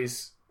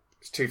prize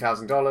is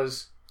 $2,000.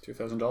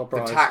 $2,000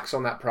 prize. The tax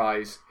on that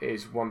prize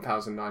is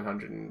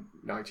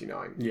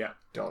 $1,999. Yeah.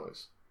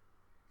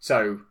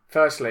 So,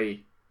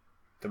 firstly,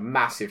 the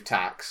massive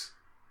tax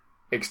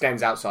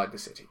extends outside the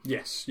city.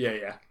 Yes.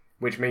 Yeah.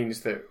 Which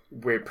means that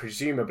we're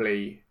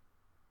presumably,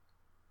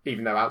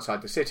 even though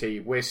outside the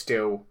city, we're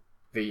still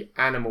the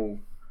animal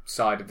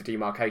side of the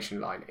demarcation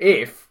line,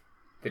 if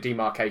the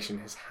demarcation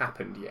has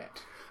happened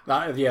yet.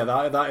 That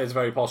is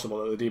very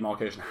possible that the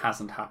demarcation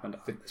hasn't happened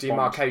at this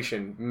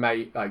demarcation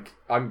point.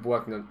 I'm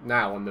working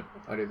now on the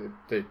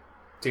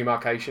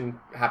demarcation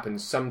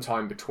happens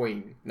sometime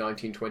between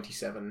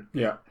 1927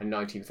 and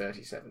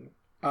 1937.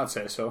 I'd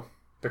say so.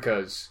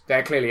 Because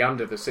they're clearly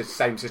under the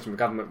same system of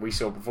government we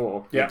saw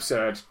before. The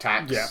absurd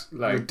tax.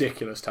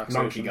 Ridiculous taxation.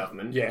 Monkey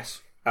government.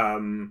 Yes.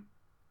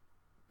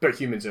 But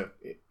humans are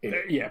in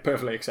it. Yeah,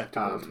 perfectly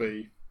acceptable to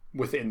be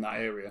within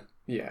that area.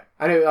 Yeah.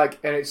 And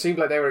it seemed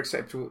like they were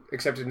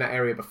accepted in that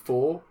area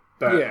before,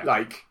 but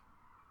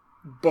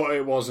but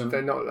it wasn't.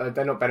 They're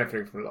not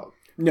benefiting from a lot.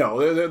 No,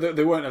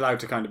 they weren't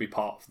allowed to kind of be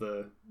part of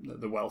the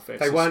welfare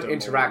system. They weren't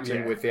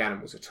interacting with the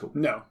animals at all.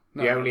 No.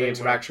 The only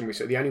interaction we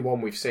saw, the only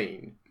ones we've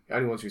seen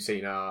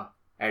are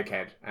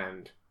Egghead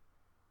and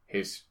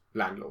his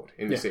landlord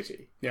in the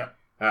city. Yeah.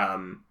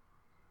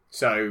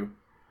 So,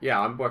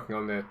 I'm working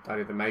on the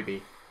idea that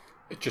maybe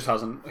it just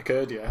hasn't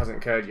occurred yet.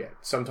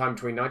 Sometime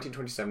between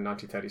 1927 and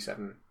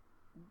 1937,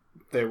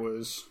 there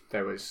was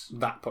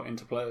that put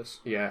into place.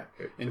 Yeah.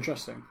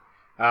 Interesting.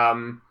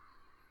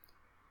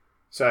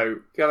 So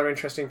the other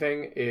interesting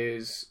thing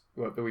is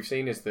that we've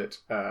seen is that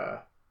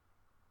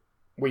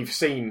we've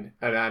seen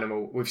an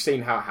animal. We've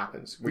seen how it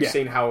happens. We've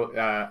seen how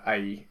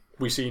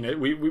we've seen it.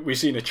 We've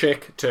seen a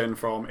chick turn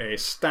from a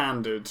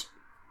standard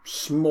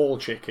small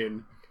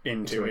chicken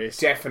into a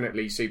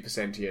definitely super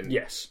sentient.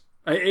 Yes,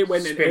 it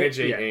went spinach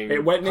eating.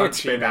 It went in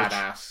spinach.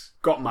 Badass.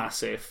 Got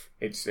massive.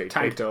 It's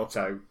tanked up.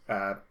 So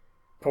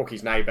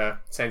Porky's neighbour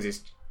sends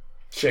his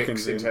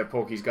chickens into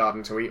Porky's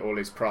garden to eat all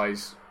his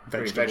prize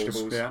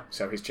vegetables. Yeah.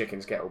 So his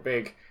chickens get all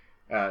big,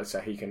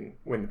 so he can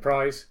win the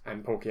prize,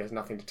 and Porky has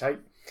nothing to take.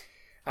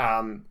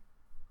 And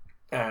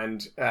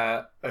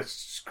a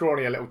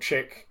scrawnier little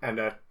chick and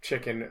a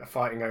chicken are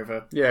fighting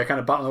over kind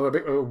of battling over a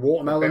bit of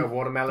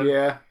watermelon.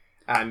 Yeah.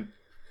 And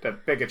the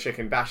bigger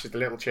chicken bashes the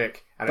little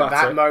chick, and at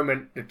that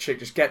moment the chick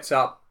just gets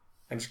up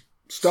and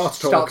starts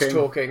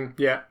talking.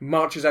 Yeah.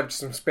 Marches over to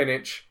some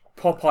spinach,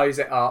 Popeyes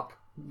it up.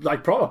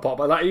 Like proper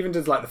Popeye. That even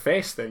did like the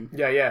face thing.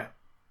 Yeah.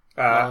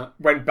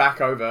 Went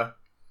back over.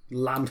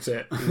 Lamped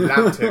him.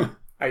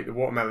 Ate the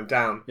watermelon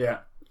down. Yeah.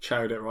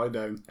 Chowed it right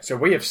down. So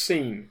we have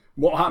seen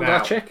what happened to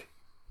that chick.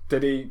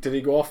 Did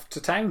he go off to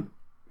town?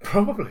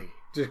 Probably.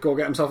 Just go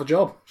get himself a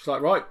job. She's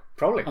like, right,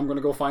 probably. I'm going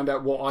to go find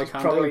out what I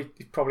can do.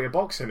 He's probably a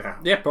boxer now.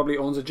 Yeah, probably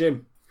owns a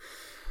gym.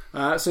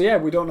 So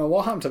we don't know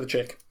what happened to the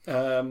chick.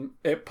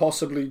 It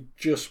possibly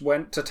just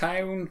went to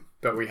town,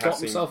 but we have got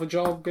himself a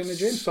job in the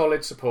gym.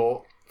 Solid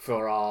support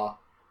for our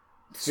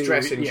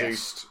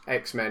stress-induced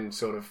X-Men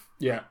sort of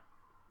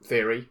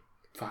theory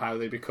for how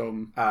they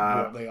become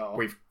what they are.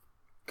 We've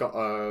got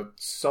a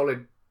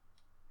solid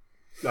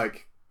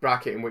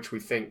bracket in which we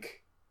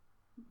think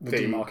the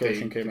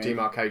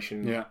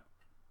demarcation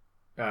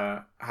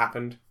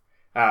happened.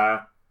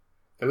 The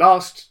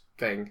last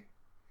thing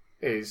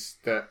is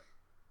that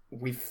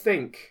we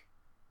think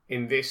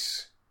in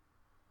this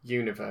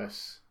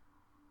universe,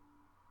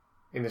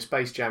 in the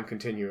Space Jam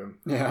continuum,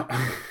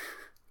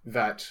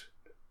 that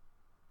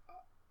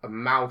a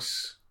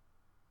mouse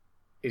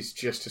is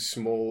just a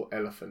small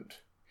elephant.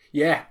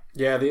 Yeah.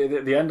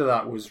 The end of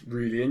that was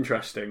really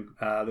interesting.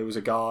 There was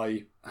a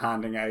guy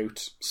handing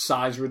out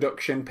size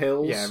reduction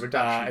pills. Yeah,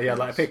 reduction. He had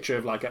like a picture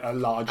of like a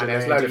larger and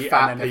lady, there's a load of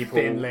fat and then people,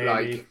 a thin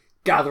lady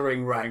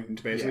gathering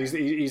round.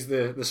 Basically, he's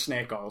the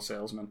snake oil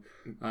salesman,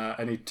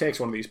 and he takes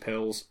one of these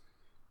pills,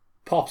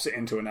 pops it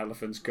into an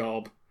elephant's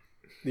gob.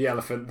 The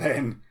elephant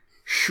then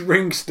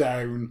shrinks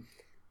down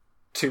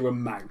to a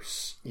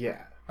mouse.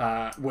 Yeah,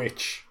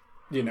 which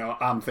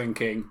I'm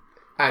thinking.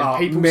 And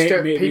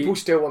people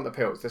still want the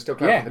pills. They're still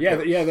going for the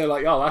pills. They're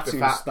like, oh, that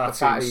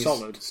seems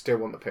solid. Still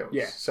want the pills.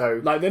 Yeah.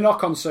 So they're not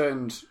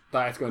concerned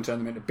that it's going to turn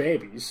them into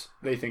babies.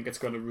 They think it's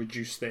going to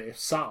reduce their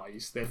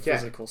size, their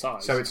physical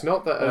size. So it's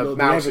not that a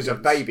mouse is a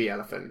baby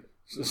elephant.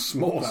 It's a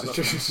small elephant.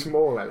 It's just a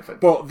small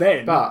elephant. But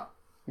it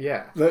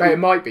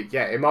might be.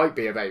 Yeah, it might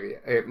be a baby.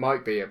 It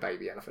might be a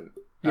baby elephant.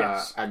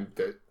 Yes. And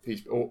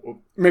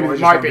maybe it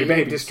might be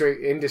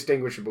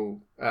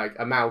indistinguishable.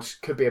 A mouse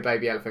could be a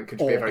baby elephant, could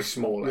be a very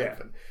small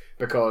elephant.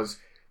 Because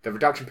the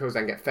reduction pills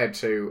then get fed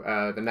to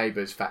the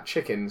neighbours' fat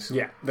chickens.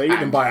 Yeah, they eat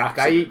them by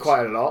accident. They eat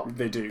quite a lot.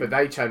 They do. But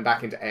they turn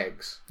back into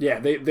eggs. Yeah,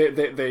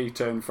 they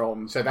turn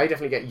from... So they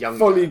definitely get younger.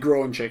 Fully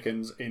grown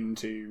chickens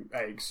into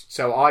eggs.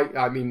 So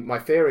I mean, my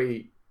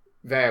theory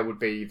there would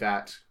be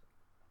that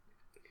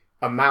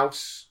a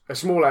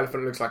small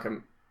elephant looks like a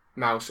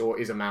mouse or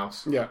is a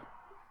mouse. Yeah.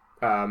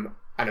 And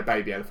a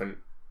baby elephant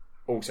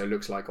also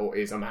looks like or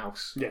is a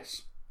mouse.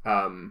 Yes.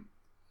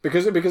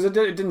 Because it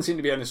didn't seem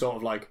to be any sort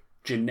of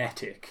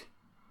genetic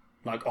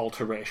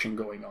alteration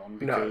going on,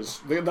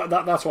 because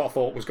that's what I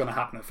thought was going to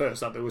happen at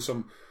first, that there was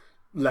some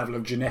level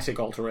of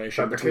genetic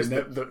alteration between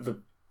the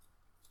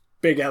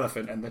big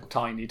elephant and the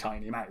tiny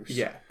mouse.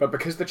 Yeah, but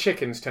because the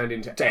chickens turned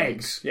into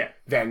eggs,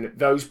 then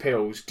those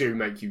pills do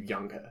make you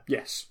younger.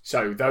 Yes.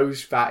 So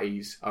those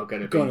fatties are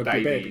going to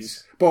be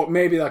babies. But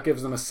maybe that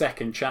gives them a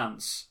second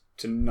chance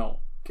to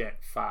not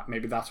get fat.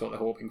 Maybe that's what they're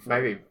hoping for.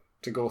 Maybe.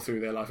 To go through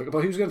their life.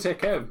 But who's going to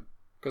take care of them?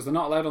 Because they're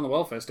not allowed on the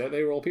welfare state.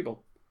 They were all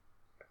people.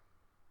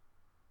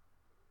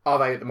 Are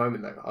they at the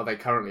moment, though? Are they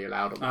currently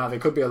allowed on the They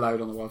could be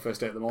allowed on the welfare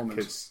state at the moment.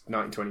 It's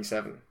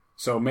 1927.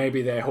 So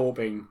maybe they're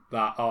hoping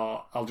that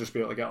I'll just be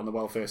able to get on the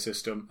welfare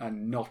system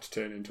and not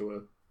turn into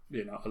a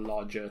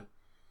larger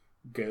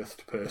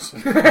girthed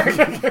person.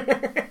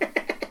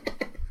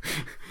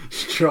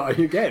 Try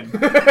again,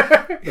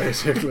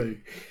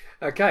 basically.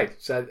 Okay,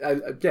 so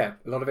a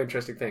lot of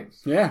interesting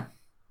things. Yeah.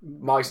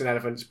 Mice and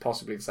elephants,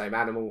 possibly the same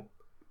animal.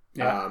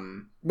 Yeah.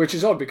 Which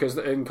is odd, because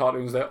in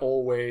cartoons they're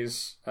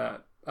always...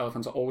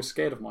 elephants are always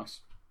scared of mice,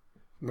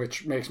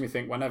 which makes me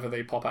think whenever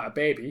they pop out a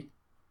baby,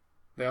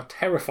 they are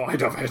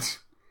terrified of it.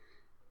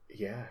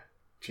 Yeah,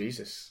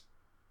 Jesus.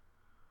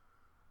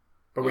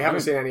 But we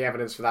haven't seen any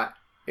evidence for that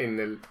in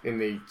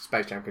the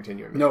Space Jam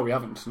continuum. No, we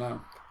haven't.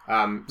 No.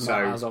 Not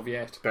as of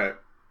yet.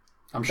 But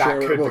I'm sure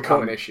that could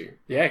become an issue.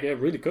 Yeah, it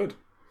really could.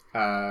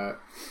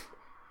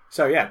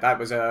 So yeah, that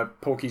was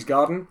Porky's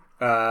Garden.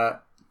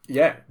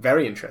 Yeah,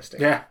 very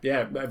interesting. Yeah,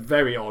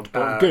 very odd,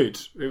 but good.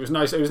 It was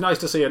nice. It was nice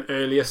to see an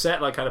earlier set,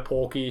 kind of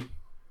Porky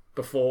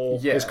before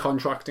his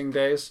contracting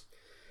days.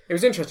 It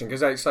was interesting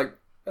because it's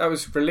that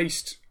was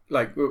released.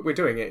 We're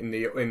doing it in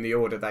the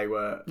order they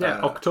were.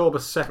 October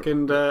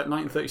 2nd,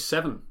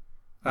 1937.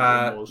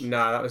 No,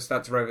 that's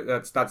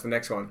the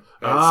next one.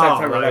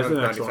 September 11th,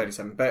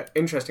 1937. But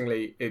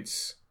interestingly,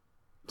 it's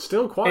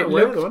still quite a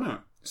way, though, isn't it?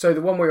 So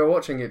the one we were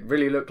watching, it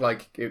really looked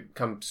like it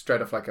come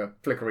straight off like a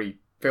flickery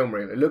film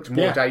reel. It looked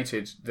more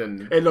dated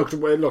than... It looked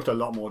a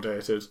lot more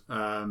dated.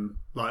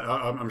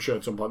 I'm sure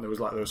at some point there was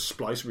a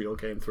splice reel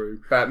came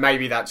through. But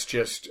maybe that's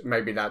just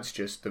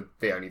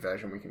the only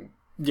version we can...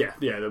 Yeah,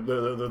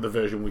 the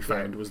version we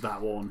found was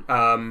that one.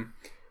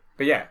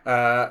 But yeah,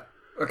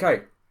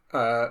 okay.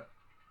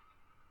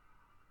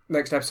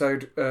 Next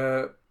episode,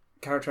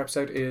 character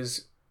episode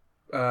is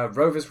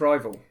Rover's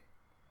Rival.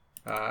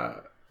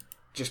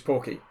 Just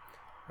Porky.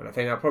 And I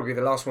think that'll probably be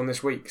the last one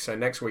this week. So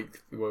next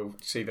week we'll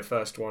see the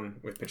first one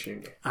with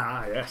Petunia.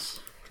 Ah, yes.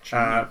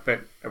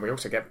 But we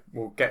also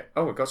we've got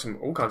all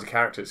kinds of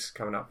characters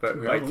coming up. But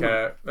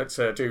let's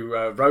do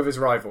Rover's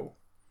Rival.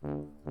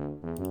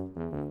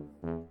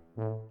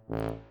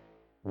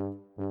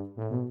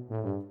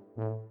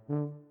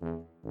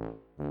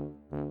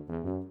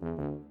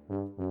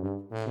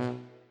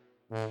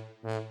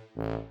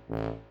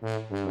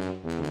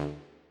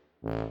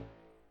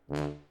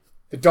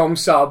 The Dom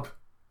sub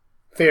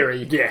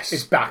theory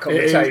is back on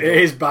the table. It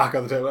is back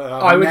on the table.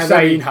 I would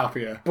say been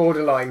happier.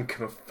 Borderline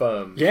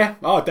confirmed. Yeah,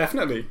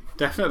 definitely.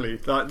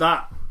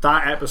 That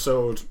that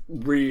episode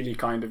really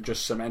kind of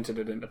just cemented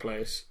it into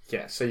place.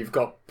 Yeah, so you've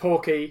got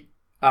Porky.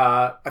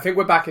 I think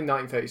we're back in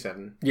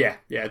 1937. Yeah,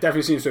 it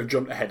definitely seems to have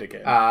jumped ahead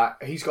again.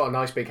 He's got a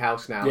nice big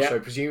house now, so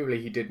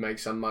presumably he did make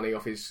some money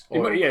off his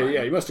oil.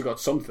 He must have got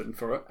something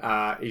for it.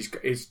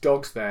 His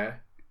dog's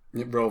there.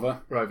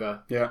 Rover.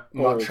 Yeah.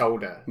 Much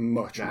older.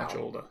 Much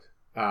older.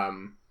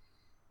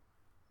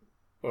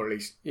 Or at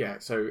least,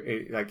 so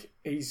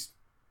he's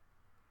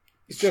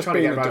just trying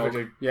to being get a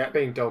Rover dog.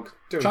 being dog,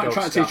 doing trying dog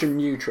to stuff. teach him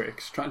new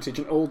tricks. Trying to teach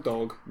an old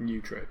dog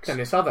new tricks. And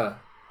this other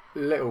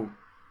little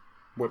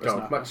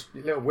whippersnapper.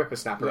 Little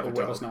whippersnapper. Little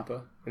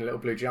whippersnapper. In a little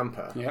blue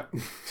jumper. Yeah.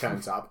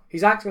 Turns up.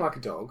 He's acting like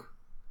a dog.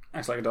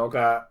 Acts like a dog.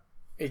 But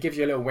he gives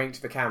you a little wink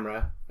to the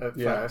camera at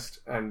first,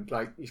 and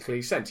he's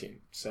clearly sentient.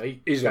 So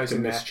he's goes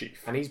in there,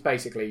 mischief. and he's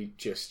basically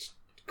just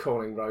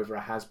calling Rover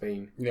a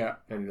has-been. Yeah.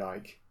 And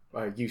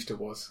used to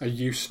was. A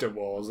used to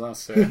was,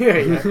 that's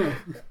it.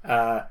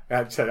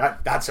 So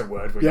that's a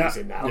word we're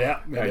using now. Yeah,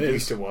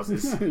 used to was.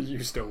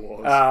 Used to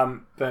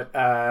was.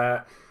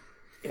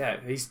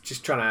 He's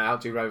just trying to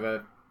outdo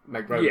Rover,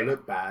 make Rover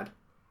look bad.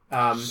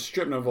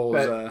 Stripping of all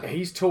his...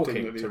 he's talking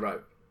dignity. to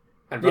Rover,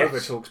 and Rover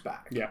talks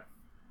back. Yeah.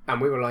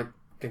 And we were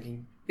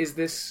thinking, is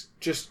this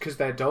just because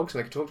they're dogs and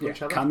they can talk to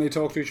each other? Can they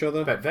talk to each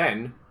other? But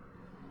then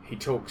he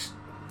talks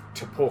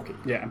to Porky.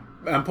 Yeah.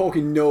 And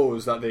Porky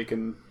knows that they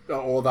can...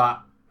 Or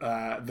that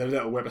the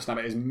little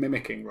whippersnapper is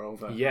mimicking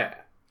Rover. Yeah.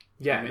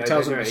 Yeah. And it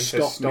tells him to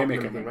stop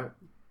mimicking him.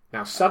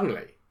 Now,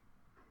 suddenly,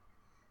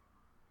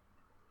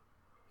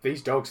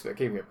 these dogs that are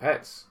keeping it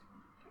pets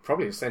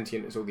probably as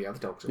sentient as all the other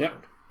dogs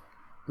around.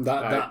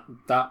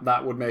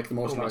 That would make the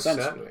most amount of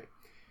sense. Certainly.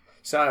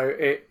 So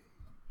it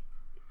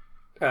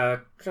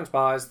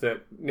transpires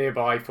that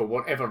nearby, for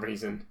whatever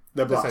reason,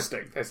 they're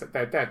blasting.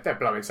 They're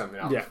blowing something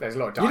up. Yeah. There's a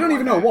lot of you don't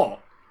even know there. what.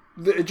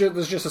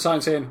 There's just a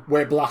sign saying,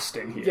 we're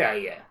blasting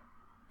here.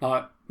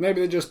 Yeah.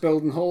 Maybe they're just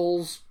building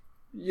holes.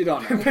 You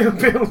don't know.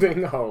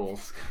 Building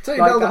holes. So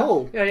you build a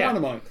hole. Yeah.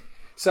 Dynamite.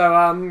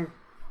 So,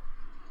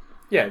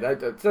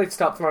 they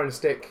start throwing a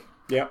stick.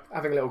 Yeah.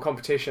 Having a little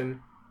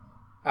competition.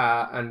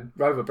 And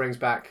Rover brings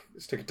back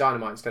a stick of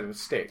dynamite instead of a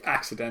stick.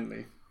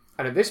 Accidentally.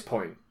 And at this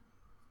point,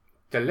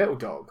 the little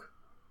dog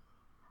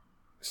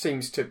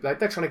seems to... they're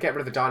trying to get rid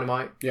of the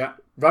dynamite. Yeah.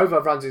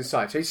 Rover runs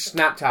inside. So he's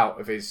snapped out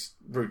of his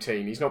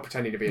routine. He's not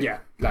pretending to be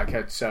a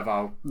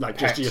servile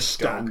just your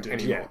standard dog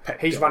anymore. pet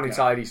He's dog, run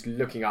inside. He's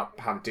looking up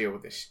how to deal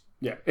with this.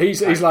 Yeah.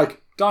 He's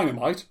like,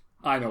 dynamite?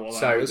 I know what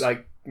that is. So,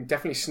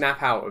 definitely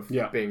snap out of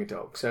being a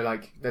dog. So,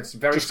 that's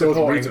very Just goes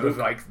supporting read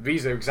the of,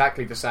 these are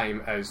exactly the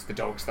same as the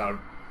dogs that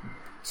are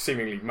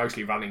seemingly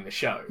mostly running the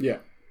show. Yeah.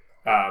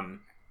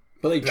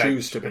 But they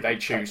choose to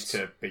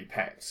be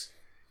pets.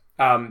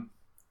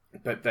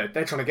 But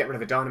they're trying to get rid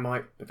of the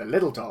dynamite. But the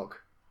little dog,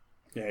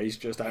 he's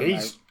just out.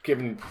 He's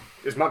given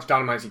as much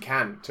dynamite as he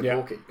can to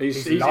Porky.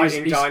 He's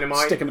lighting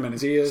dynamite, sticking them in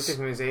his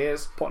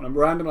ears, putting them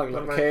around him like a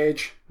little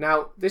cage.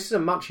 Now, this is a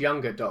much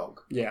younger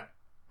dog. Yeah.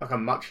 Like a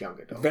much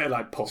younger dog. Very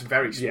like Pup. It's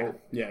very small.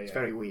 Yeah. It's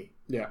very wee.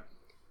 Yeah.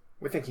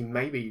 We're thinking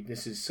maybe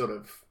this is sort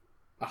of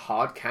a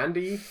hard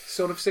candy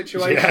sort of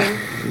situation.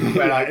 Yeah.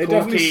 Where it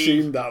definitely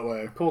seemed that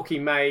way. Porky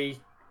may,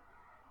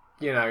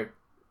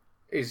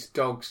 his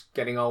dog's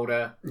getting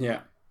older. Yeah.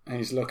 And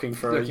he's looking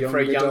for a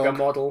younger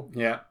model.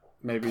 Yeah.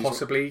 Maybe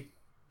possibly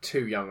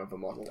too young of a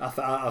model.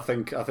 I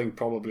think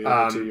probably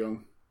a bit too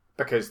young.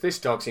 Because this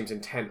dog seems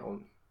intent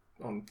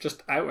on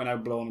just out and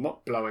out blowing him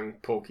up. Blowing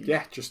Porky.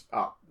 Yeah, just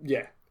up.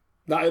 Yeah.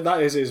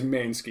 That is his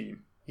main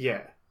scheme.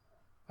 Yeah.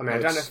 I mean, I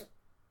don't know.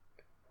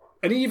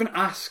 And he even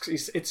asks.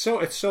 It's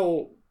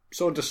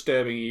so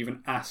disturbing. He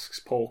even asks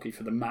Porky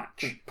for the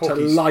match Porky's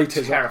to light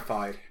his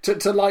terrified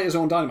to light his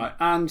own dynamite.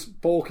 And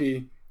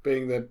Porky,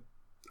 being the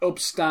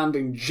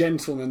upstanding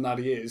gentleman that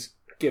he is,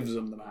 gives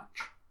him the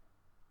match.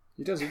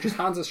 He does. He just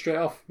hands it straight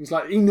off. He's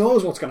like, he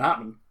knows what's going to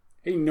happen.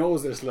 He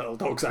knows this little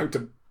dog's out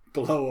to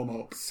blow him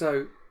up.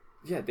 So,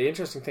 the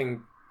interesting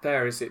thing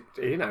there is it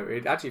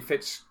actually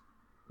fits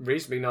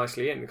reasonably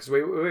nicely in, because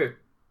we were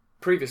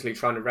previously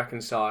trying to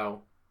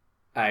reconcile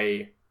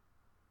a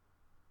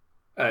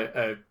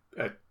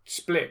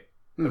split,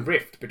 a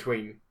rift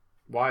between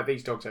why are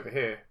these dogs over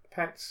here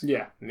pets,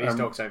 and these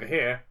dogs over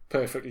here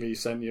perfectly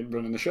sentient,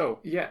 running the show.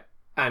 Yeah,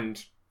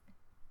 and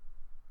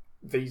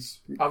these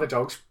other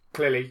dogs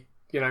clearly,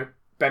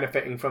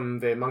 benefiting from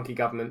the monkey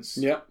government's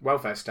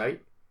welfare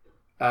state,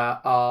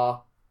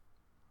 are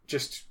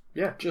just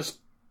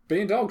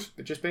being dogs.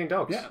 They're just being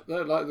dogs. Yeah,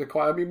 they're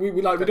quite. I mean,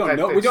 we don't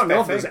know. We don't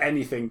know if there's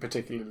anything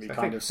particularly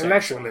kind of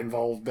sexual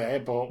involved there,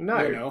 but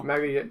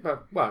maybe.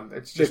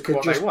 It's just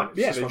what they want.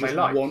 Yes, what they they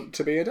like. Want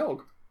to be a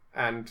dog.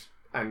 And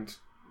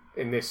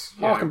in this,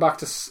 harken back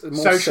to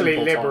more socially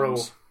liberal,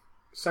 times.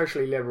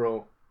 Socially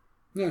liberal.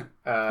 Yeah,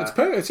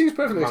 it seems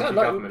perfectly sad.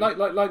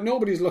 Like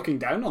nobody's looking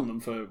down on them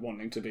for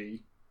wanting to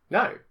be.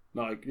 No.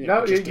 You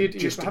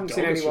haven't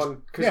seen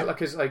anyone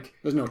because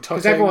there's no touching.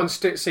 Because everyone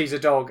sees a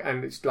dog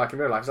and it's like in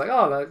real life, it's like,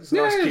 oh, that's a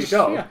nice cute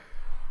dog. Yeah.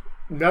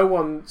 No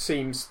one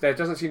seems. There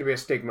doesn't seem to be a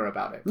stigma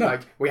about it. No.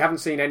 Like we haven't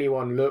seen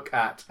anyone look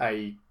at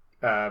a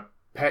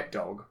pet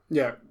dog.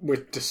 Yeah,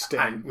 with disdain.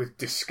 And with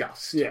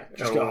disgust. Yeah,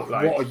 just go,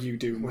 like, what are you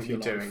doing with your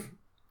life? What are you doing?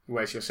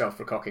 Where's your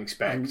self-recocking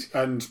specs?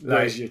 And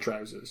where's your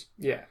trousers?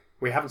 Yeah,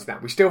 we haven't seen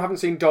that. We still haven't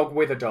seen dog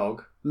with a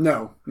dog.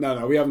 No,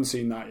 we haven't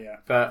seen that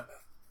yet. But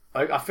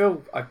I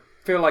feel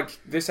like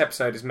this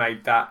episode has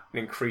made that an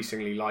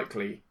increasingly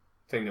likely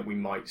thing that we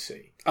might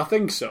see. I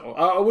think so.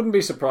 I wouldn't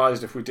be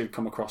surprised if we did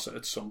come across it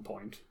at some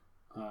point.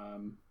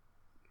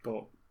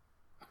 But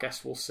I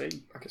guess we'll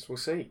see.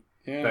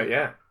 Yeah. But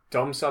yeah,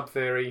 Dom sub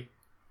theory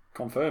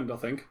confirmed. I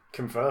think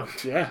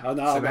confirmed. Yeah, I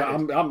know.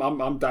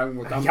 I'm down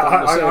with that. I'm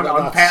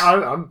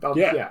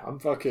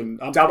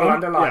double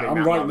underlining.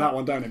 I'm writing that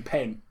one down in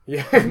pen.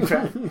 Yeah,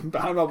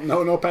 but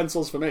no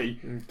pencils for me.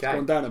 Okay. It's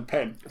going down in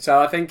pen. So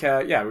I think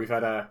we've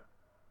had a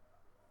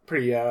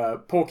pretty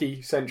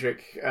Porky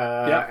centric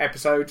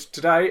episode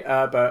today,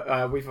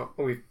 but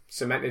we've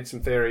cemented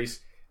some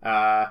theories.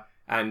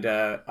 And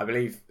I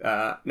believe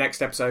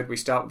next episode we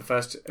start with the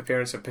first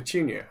appearance of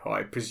Petunia, who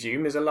I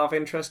presume is a love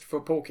interest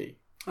for Porky.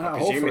 I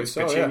presume it's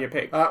Petunia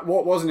Pig.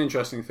 What was an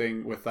interesting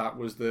thing with that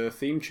was the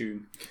theme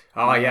tune.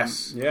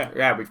 Yes.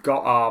 Yeah, we've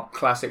got our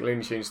classic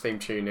Looney Tunes theme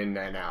tune in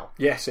there now.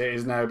 Yes, it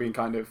is now being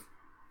kind of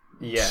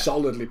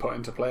solidly put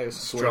into place.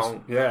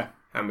 Strong. Yeah.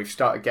 And we've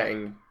started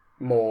getting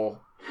more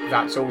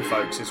That's All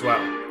folks as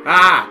well.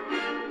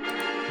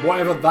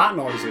 Whatever that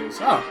noise is.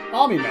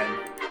 Army men.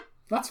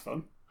 That's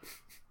fun.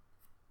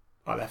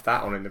 I left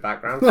that on in the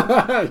background.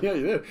 Yeah,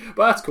 you did.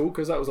 But that's cool,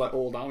 because that was like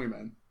old army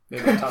men.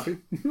 They looked happy.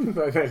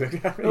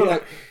 They were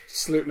like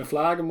saluting a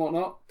flag and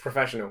whatnot.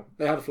 Professional.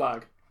 They had a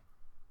flag.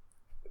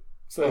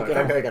 So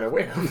they're going to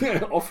win.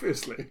 Yeah,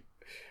 obviously.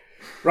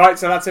 Right,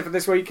 so that's it for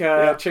this week.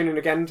 Tune in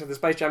again to the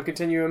Space Jam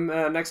Continuum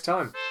next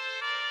time.